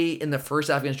play in the first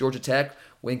half against Georgia Tech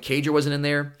when Cager wasn't in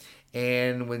there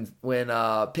and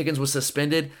when Pickens was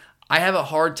suspended, I have a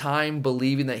hard time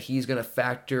believing that he's going to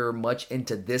factor much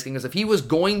into this game. Because if he was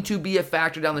going to be a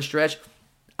factor down the stretch,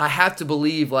 I have to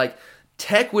believe like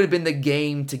Tech would have been the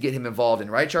game to get him involved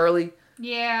in, right, Charlie?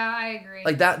 Yeah, I agree.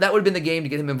 Like that would have been the game to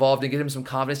get him involved and get him some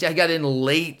confidence. Yeah, he got in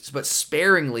late, but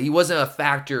sparingly. He wasn't a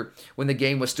factor when the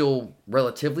game was still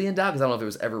relatively in doubt, because I don't know if it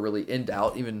was ever really in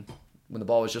doubt, even when the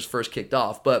ball was just first kicked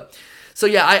off. But so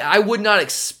yeah, I would not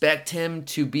expect him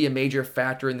to be a major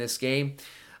factor in this game.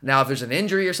 Now, if there's an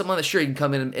injury or something like that, sure, he can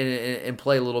come in and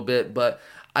play a little bit. But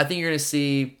I think you're going to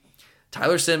see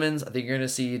Tyler Simmons. I think you're going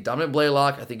to see Dominic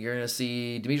Blaylock. I think you're going to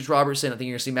see Demetrius Robertson. I think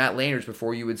you're going to see Matt Landers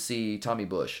before you would see Tommy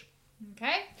Bush.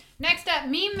 Okay. Next up,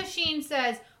 Meme Machine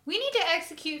says, we need to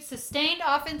execute sustained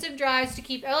offensive drives to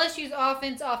keep LSU's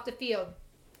offense off the field.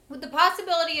 With the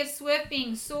possibility of Swift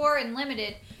being sore and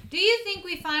limited, do you think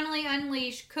we finally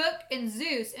unleash Cook and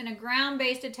Zeus in a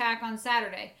ground-based attack on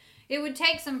Saturday? It would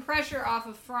take some pressure off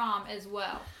of Fromm as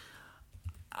well.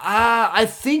 I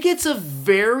think it's a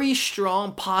very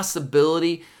strong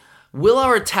possibility. Will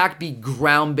our attack be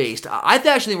ground-based? I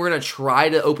actually think we're going to try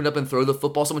to open up and throw the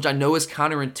football so much. I know it's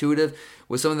counterintuitive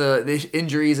with some of the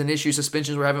injuries and issues,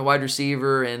 suspensions we're having at wide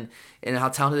receiver and how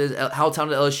talented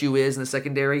LSU is in the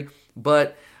secondary.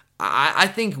 But I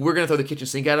think we're going to throw the kitchen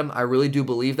sink at them. I really do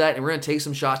believe that. And we're going to take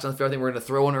some shots down the field. I think we're going to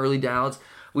throw on early downs.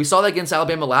 We saw that against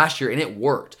Alabama last year, and it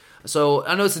worked. So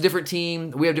I know it's a different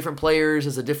team. We have different players.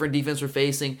 It's a different defense we're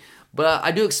facing. But I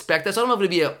do expect that. So I don't know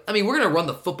if it'll be we're going to run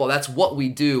the football. That's what we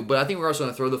do. But I think we're also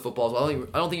going to throw the football as well.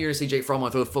 I don't think you're going to see Jake Fromm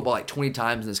throw the football like 20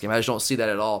 times in this game. I just don't see that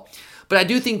at all. But I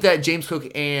do think that James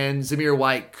Cook and Zamir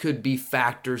White could be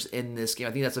factors in this game.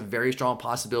 I think that's a very strong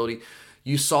possibility.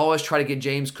 You saw us try to get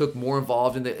James Cook more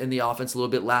involved in the offense a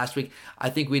little bit last week.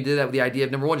 I think we did that with the idea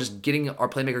of, number one, just getting our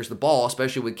playmakers the ball,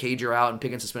 especially with Cager out and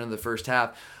Pickens suspended in the first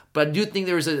half. But I do think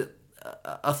there was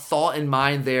a thought in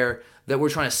mind there that we're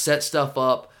trying to set stuff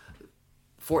up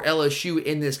for LSU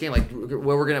in this game, like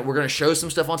where we're gonna show some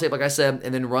stuff on tape, like I said,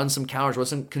 and then run some counters, run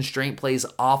some constraint plays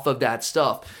off of that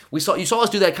stuff. You saw us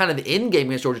do that kind of in game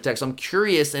against Georgia Tech. So I'm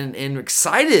curious and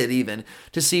excited even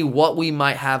to see what we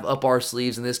might have up our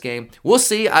sleeves in this game. We'll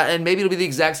see, and maybe it'll be the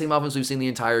exact same offense we've seen the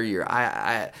entire year.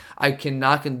 I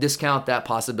cannot discount that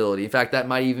possibility. In fact, that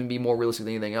might even be more realistic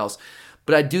than anything else.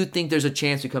 But I do think there's a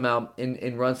chance to come out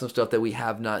and run some stuff that we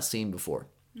have not seen before.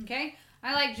 Okay,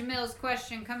 I like Jamil's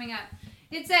question coming up.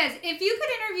 It says, if you could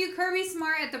interview Kirby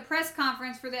Smart at the press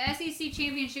conference for the SEC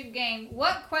championship game,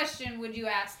 what question would you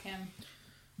ask him?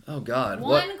 Oh, God.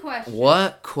 One question.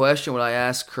 What question would I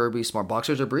ask Kirby Smart?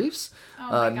 Boxers or briefs? Oh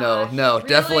my gosh. No, really?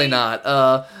 Definitely not.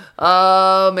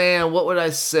 Man, what would I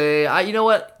say? You know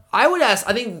what? I would ask,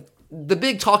 I think the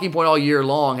big talking point all year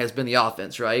long has been the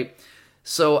offense, right?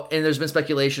 So, and there's been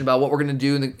speculation about what we're going to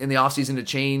do in the offseason to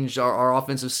change our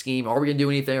offensive scheme. Are we going to do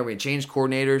anything? Are we going to change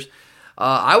coordinators?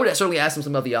 I would certainly ask him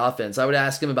something about the offense. I would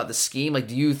ask him about the scheme. Like,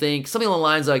 do you think, something along the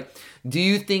lines like, do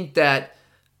you think that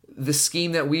the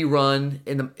scheme that we run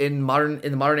in the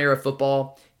modern era of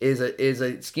football is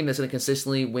a scheme that's going to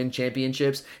consistently win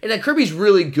championships? And then Kirby's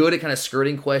really good at kind of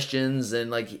skirting questions and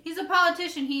like he's a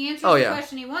politician. He answers the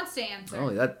question he wants to answer.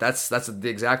 Oh, that's the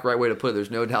exact right way to put it.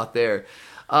 There's no doubt there.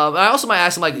 I also might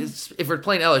ask him, like, if we're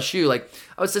playing LSU, like,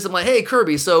 I would say something like, hey,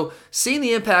 Kirby, so seeing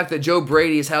the impact that Joe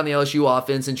Brady has had on the LSU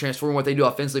offense and transforming what they do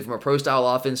offensively from a pro-style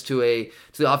offense to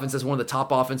the offense that's one of the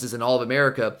top offenses in all of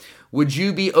America, would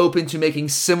you be open to making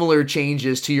similar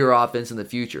changes to your offense in the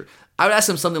future? I would ask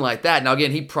him something like that. Now,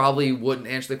 again, he probably wouldn't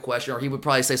answer the question, or he would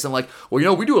probably say something like,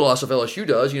 well, we do a lot of stuff LSU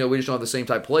does. We just don't have the same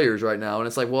type players right now. And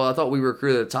it's like, well, I thought we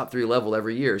recruited at the top 3 level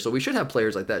every year, so we should have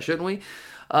players like that, shouldn't we?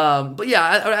 But yeah,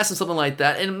 I would ask him something like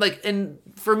that. And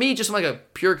for me, just from like a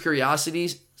pure curiosity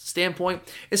standpoint,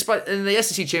 it's probably, and the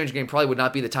SEC Championship game probably would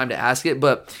not be the time to ask it,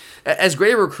 but as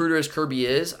great a recruiter as Kirby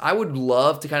is, I would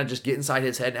love to kind of just get inside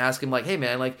his head and ask him, like, hey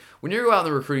man, like when you go out on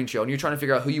the recruiting show and you're trying to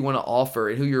figure out who you want to offer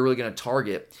and who you're really going to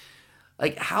target,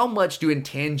 like, how much do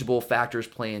intangible factors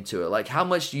play into it? Like, how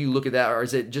much do you look at that, or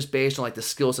is it just based on, like, the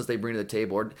skill sets they bring to the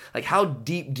table? Or, like, how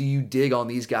deep do you dig on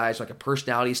these guys, like, a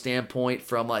personality standpoint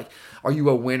from, like, are you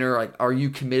a winner? Like, are you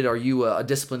committed? Are you a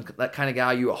disciplined, that kind of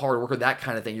guy? Are you a hard worker? That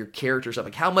kind of thing, your character stuff.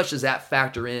 Like, how much does that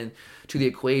factor in to the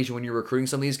equation when you're recruiting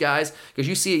some of these guys? Because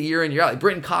you see it year in, year out. Like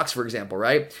Britton Cox, for example,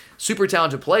 right? Super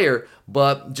talented player,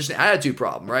 but just an attitude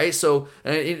problem, right? So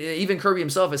even Kirby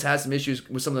himself has had some issues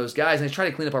with some of those guys, and he's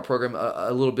trying to clean up our program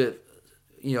a little bit,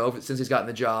 since he's gotten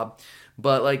the job.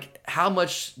 But, like, how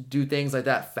much do things like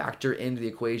that factor into the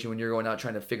equation when you're going out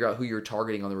trying to figure out who you're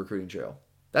targeting on the recruiting trail?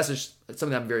 That's just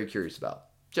something I'm very curious about,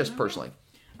 just personally.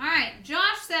 All right.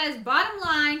 Josh says, bottom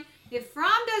line, if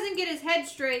Fromm doesn't get his head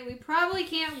straight, we probably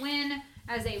can't win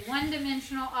as a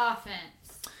one-dimensional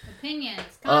offense. Opinions,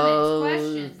 comments,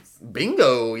 questions.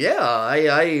 Bingo. Yeah,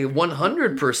 I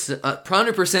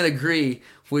 100% agree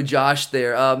with Josh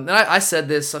there. And I've said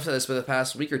this for the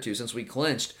past week or two since we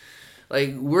clinched.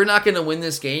 Like, we're not going to win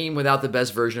this game without the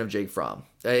best version of Jake Fromm.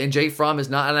 And Jake Fromm is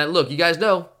not, and look, you guys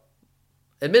know,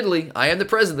 admittedly, I am the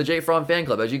president of the Jake Fromm fan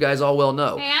club, as you guys all well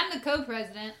know. Hey, I'm the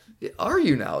co-president. Are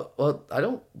you now?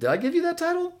 Well, did I give you that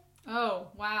title? Oh,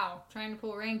 wow. Trying to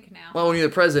pull rank now. Well, when you're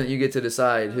the president, you get to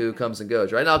decide who comes and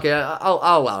goes, right? Okay, I'll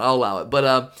allow it.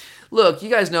 But look, you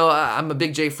guys know I'm a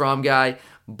big Jake Fromm guy,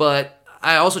 but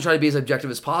I also try to be as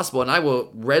objective as possible, and I will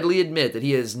readily admit that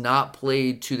he has not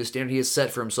played to the standard he has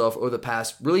set for himself over the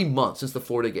past really month since the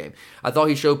Florida game. I thought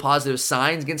he showed positive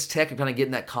signs against Tech and kind of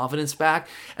getting that confidence back.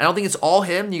 And I don't think it's all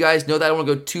him. You guys know that. I don't want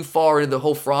to go too far into the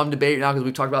whole Fromm debate now because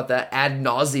we've talked about that ad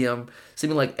nauseum,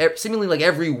 seemingly like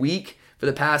every week for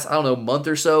the past, month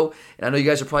or so. And I know you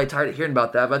guys are probably tired of hearing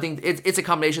about that, but I think it's a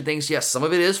combination of things. Yes, some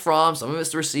of it is Fromm, some of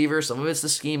it's the receiver, some of it's the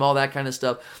scheme, all that kind of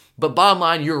stuff. But bottom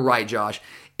line, you're right, Josh.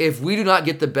 If we do not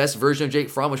get the best version of Jake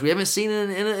Fromm, which we haven't seen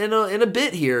in a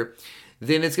bit here,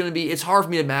 then it's hard for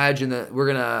me to imagine that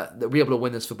we're able to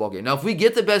win this football game. Now, if we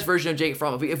get the best version of Jake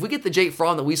Fromm, if we get the Jake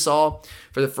Fromm that we saw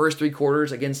for the first 3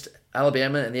 quarters against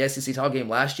Alabama in the SEC title game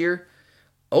last year,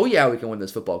 oh yeah, we can win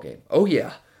this football game. Oh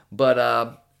yeah. But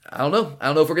I don't know. I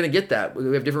don't know if we're going to get that.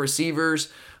 We have different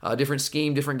receivers, different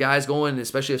scheme, different guys going,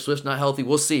 especially if Swift's not healthy.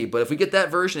 We'll see. But if we get that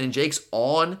version and Jake's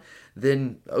on,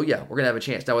 then oh yeah, we're going to have a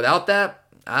chance. Now, without that,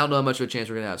 I don't know how much of a chance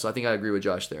we're going to have, so I think I agree with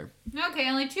Josh there. Okay,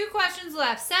 only 2 questions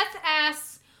left. Seth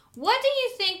asks, what do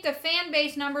you think the fan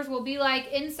base numbers will be like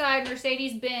inside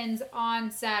Mercedes-Benz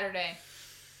on Saturday?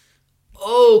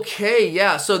 Okay,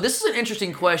 yeah. So this is an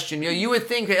interesting question. You would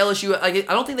think LSU, I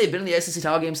don't think they've been in the SEC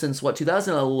title game since,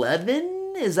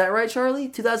 2011? Is that right, Charlie?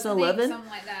 2011? Something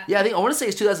like that. Yeah, I want to say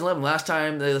it's 2011. Last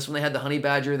time, that's when they had the Honey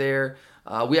Badger there.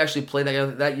 We actually played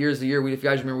that year's the year. If you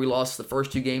guys remember, we lost the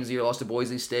first 2 games of the year. Lost to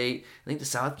Boise State. I think to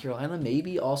South Carolina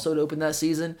maybe also to open that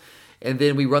season. And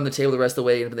then we run the table the rest of the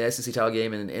way into the SEC title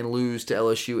game and lose to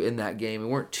LSU in that game. We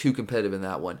weren't too competitive in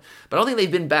that one. But I don't think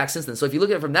they've been back since then. So if you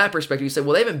look at it from that perspective, you say,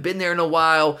 well, they haven't been there in a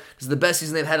while. This is the best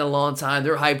season they've had in a long time.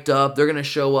 They're hyped up. They're going to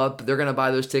show up. They're going to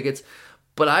buy those tickets.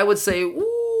 But I would say,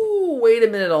 wait a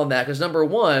minute on that. Because number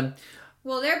one,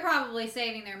 well, they're probably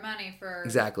saving their money for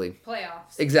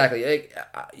playoffs. Exactly.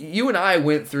 You and I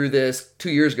went through this 2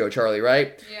 years ago, Charlie,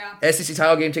 right? Yeah. SEC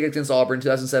title game tickets against Auburn in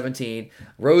 2017,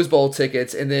 Rose Bowl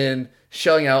tickets, and then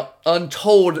shelling out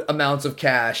untold amounts of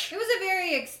cash. It was a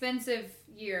very expensive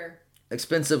year.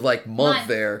 Expensive month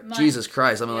there. Jesus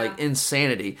Christ.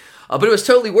 Insanity. But it was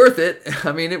totally worth it.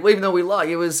 Even though we lost,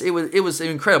 it was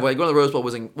incredible. Going to the Rose Bowl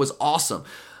was awesome.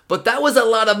 But that was a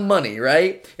lot of money,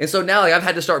 right? And so now, I've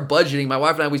had to start budgeting. My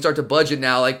wife and I, we start to budget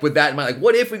now, with that in mind.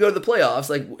 What if we go to the playoffs?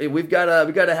 We've got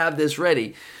to have this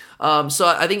ready. So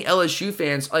I think LSU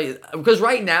fans, because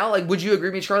right now, would you agree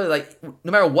with me, Charlie?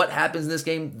 No matter what happens in this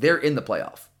game, they're in the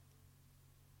playoff.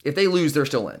 If they lose, they're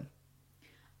still in.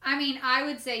 I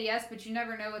would say yes, but you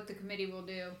never know what the committee will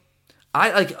do.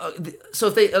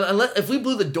 So if we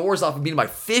blew the doors off and beat them by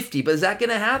 50, but is that going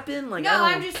to happen? No,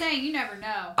 I'm just saying you never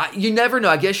know. You never know.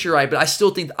 I guess you're right, but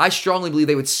I strongly believe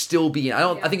they would still be in.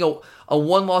 I think a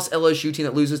 1-loss LSU team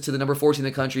that loses to the number 14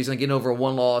 in the country is going to get over a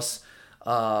 1-loss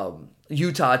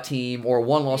Utah team or a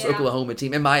 1-loss Oklahoma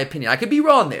team, in my opinion. I could be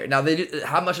wrong there. Now,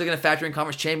 how much are they going to factor in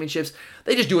conference championships?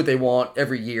 They just do what they want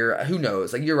every year. Who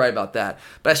knows? You're right about that.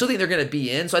 But I still think they're going to be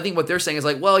in. So I think what they're saying is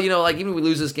even if we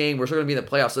lose this game, we're still going to be in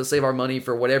the playoffs. So let's save our money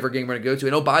for whatever game we're going to go to.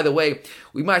 And oh, by the way,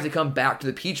 we might have to come back to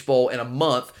the Peach Bowl in a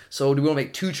month. So do we want to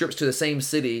make 2 trips to the same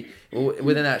city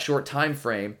within that short time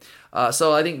frame?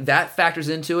 So I think that factors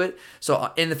into it.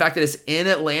 So, and the fact that it's in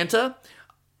Atlanta.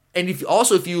 And if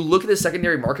you look at the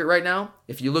secondary market right now,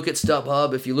 if you look at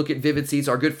StubHub, if you look at Vivid Seats,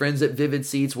 our good friends at Vivid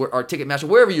Seats, our Ticketmaster,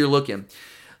 wherever you're looking,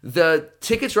 the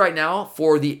tickets right now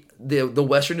for the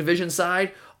Western Division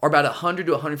side are about $100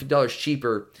 to $150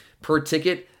 cheaper per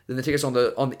ticket than the tickets on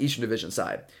the Eastern Division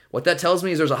side. What that tells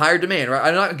me is there's a higher demand, right?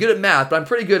 I'm not good at math, but I'm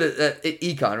pretty good at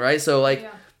econ, right? So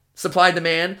supply and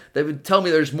demand, that would tell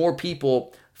me there's more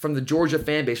people from the Georgia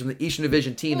fan base, from the Eastern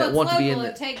Division team that want to be in it.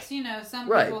 It takes, some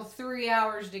people 3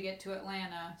 hours to get to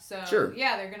Atlanta. So, sure.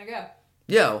 Yeah, they're going to go.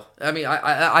 Yeah,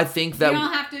 I think that... You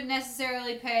don't have to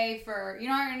necessarily pay for... You're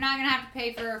not going to have to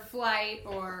pay for a flight,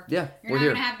 or... Yeah, you're not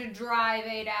going to have to drive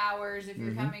 8 hours if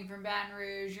you're coming from Baton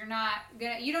Rouge.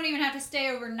 You don't even have to stay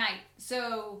overnight.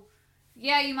 So...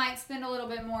 Yeah, you might spend a little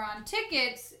bit more on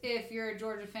tickets if you're a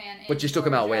Georgia fan. But you still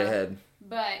come out way ahead.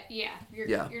 But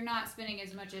you're not spending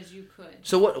as much as you could.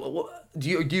 So what do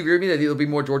you agree with me that there'll be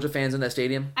more Georgia fans in that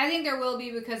stadium? I think there will be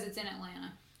because it's in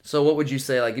Atlanta. So what would you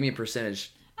say? Give me a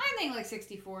percentage. I think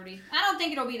 60-40. I don't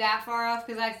think it'll be that far off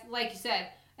because like you said,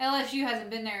 LSU hasn't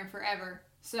been there in forever.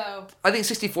 So I think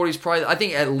 60-40 is probably, I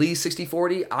think at least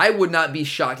 60-40. I would not be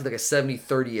shocked at like a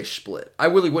 70-30-ish split. I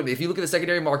really wouldn't. If you look at the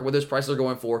secondary market, what those prices are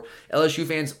going for, LSU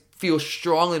fans feel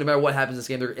strongly no matter what happens in this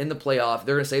game, they're in the playoff.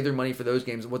 They're going to save their money for those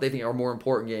games, what they think are more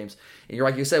important games. And you're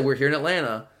like you said, we're here in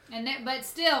Atlanta. But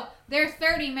still, their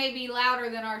 30 may be louder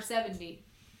than our 70.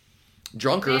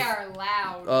 Drunker. They are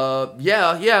loud.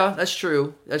 Yeah, that's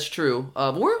true.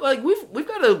 We're like we've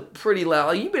got a pretty loud.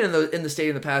 Like, you've been in the state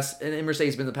in the past, and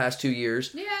Mercedes been the past 2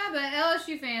 years. Yeah, but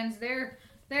LSU fans, they're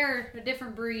a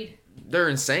different breed. They're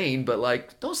insane, but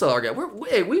like, don't sell our guy.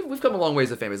 We've come a long ways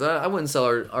as fans. I wouldn't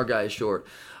sell our guys short.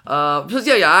 Because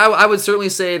I would certainly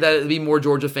say that it'd be more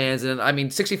Georgia fans, and I mean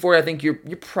 60-40. I think you're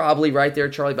probably right there,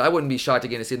 Charlie. But I wouldn't be shocked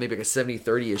again to see maybe like a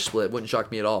 70-30-ish split. Wouldn't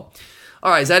shock me at all. All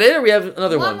right, is that it, or we have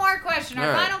another one? One more question.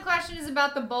 Our final question is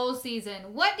about the bowl season.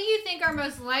 What do you think our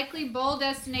most likely bowl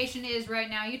destination is right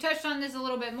now? You touched on this a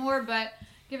little bit more, but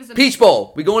give us a... Peach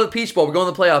Bowl. We going to the Peach Bowl. We're going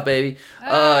to the playoff, baby.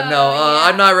 I'm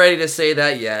not ready to say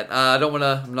that yet. I don't want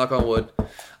to, knock on wood,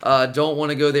 don't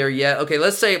want to go there yet. Okay,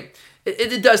 let's say,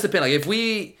 it does depend. Like, if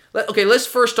we... Okay, let's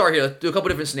first start here. Let's do a couple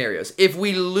different scenarios. If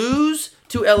we lose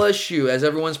to LSU, as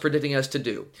everyone's predicting us to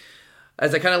do,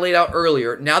 as I kind of laid out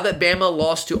earlier, now that Bama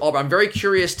lost to Auburn, I'm very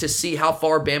curious to see how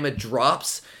far Bama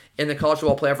drops in the college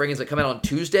football playoff rankings that come out on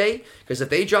Tuesday. Because if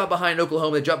they drop behind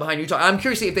Oklahoma, they drop behind Utah. I'm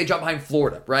curious to see if they drop behind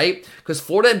Florida, right? Because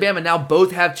Florida and Bama now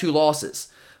both have 2 losses.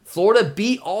 Florida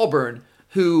beat Auburn,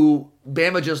 who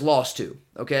Bama just lost to,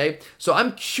 okay? So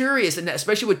I'm curious, and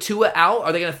especially with Tua out,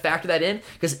 are they going to factor that in?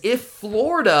 Because if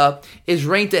Florida is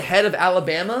ranked ahead of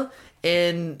Alabama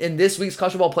in this week's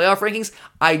college football playoff rankings,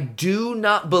 I do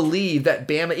not believe that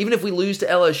Bama, even if we lose to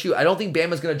LSU, I don't think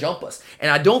Bama's going to jump us. And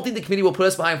I don't think the committee will put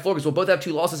us behind Florida because we'll both have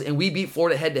 2 losses and we beat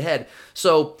Florida head-to-head.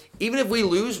 So even if we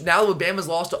lose, now that Bama's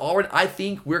lost to Auburn, I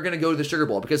think we're going to go to the Sugar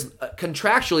Bowl because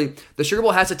contractually, the Sugar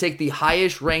Bowl has to take the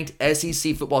highest-ranked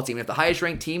SEC football team. If the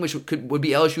highest-ranked team, which would be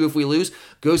LSU if we lose,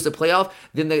 goes to the playoff,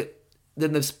 then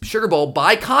the Sugar Bowl,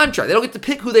 by contract, they don't get to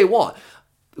pick who they want.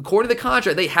 According to the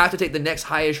contract, they have to take the next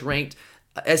highest-ranked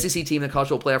SEC team in the college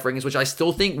football playoff rankings, which I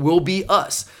still think will be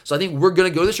us. So I think we're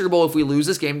going to go to the Sugar Bowl if we lose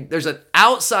this game. There's an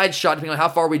outside shot, depending on how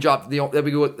far we drop, that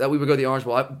we would go to the Orange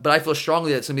Bowl. But I feel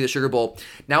strongly that it's going to be the Sugar Bowl.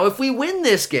 Now, if we win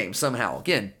this game somehow,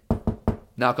 again,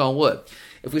 knock on wood,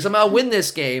 if we somehow win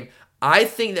this game, I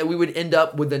think that we would end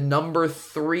up with the number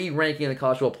 3 ranking in the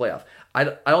college football playoff. I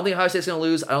don't think Ohio State's going to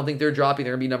lose. I don't think they're dropping.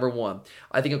 They're going to be number 1.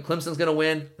 I think if Clemson's going to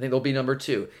win, I think they'll be number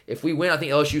 2. If we win, I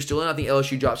think LSU's still in. I think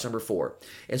LSU drops number 4.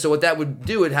 And so what that would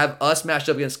do would have us matched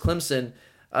up against Clemson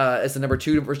as the number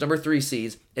 2 versus number 3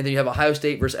 seeds, and then you have Ohio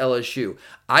State versus LSU.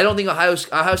 I don't think Ohio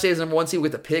State is the number 1 seed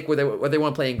with the pick where they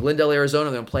want to play in Glendale, Arizona,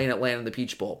 and they're playing Atlanta in the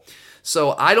Peach Bowl.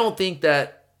 So I don't think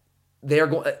that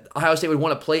Ohio State would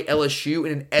want to play LSU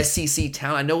in an SEC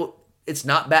town. I know it's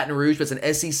not Baton Rouge, but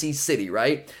it's an SEC city,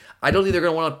 right? I don't think they're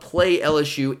going to want to play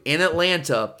LSU in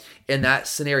Atlanta in that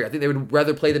scenario. I think they would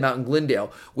rather play them out in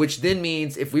Glendale, which then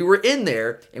means if we were in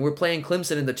there and we're playing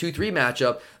Clemson in the 2-3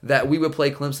 matchup, that we would play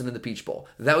Clemson in the Peach Bowl.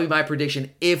 That would be my prediction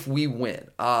if we win.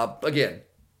 Again,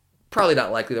 probably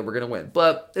not likely that we're going to win,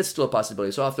 but it's still a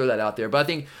possibility, so I'll throw that out there. But I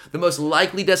think the most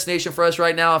likely destination for us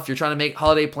right now, if you're trying to make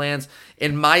holiday plans,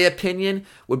 in my opinion,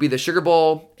 would be the Sugar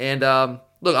Bowl. And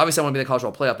look, obviously I want to be in the college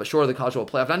football playoff, but short of the college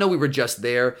football playoff, and I know we were just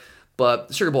there, but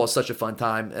the Sugar Bowl is such a fun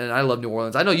time, and I love New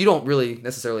Orleans. I know you don't really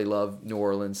necessarily love New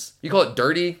Orleans. You call it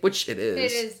dirty, which it is.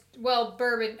 It is. Well,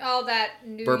 bourbon, all that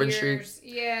New Bourbon Year's.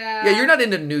 Street? Yeah. Yeah, you're not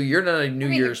into you're not a New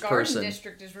Year's the Garden person.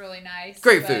 District is really nice.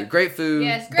 Great food.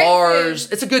 Yes, great bars.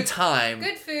 food. It's a good time.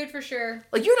 Good food for sure.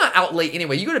 Like, you're not out late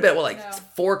anyway. You go to bed, No.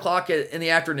 4 o'clock in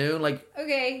the afternoon? Like,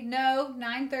 okay, no,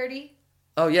 9:30.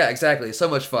 Oh, yeah, exactly. So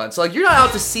much fun. So, like, you're not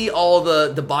out to see all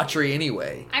the debauchery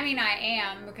anyway. I mean, I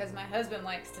am, because my husband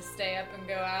likes to stay up and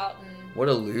go out and... What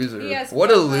a loser. He has what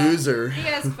FOMO. a loser. He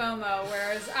has FOMO,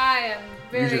 whereas I am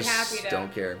very happy to...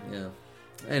 don't care, yeah.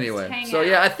 Anyway, hang so out.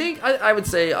 yeah, I think I would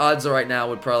say odds right now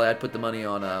would probably I'd put the money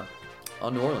on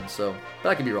New Orleans. So, but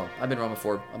I could be wrong. I've been wrong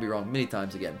before. I'll be wrong many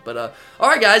times again. But all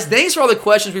right, guys, thanks for all the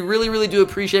questions. We really, really do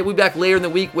appreciate it. We'll be back later in the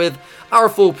week with our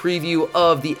full preview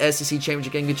of the SEC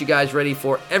Championship game. Get you guys ready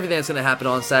for everything that's going to happen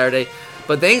on Saturday.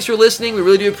 But thanks for listening. We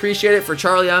really do appreciate it. For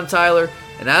Charlie, I'm Tyler,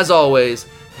 and as always,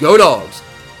 go Dogs.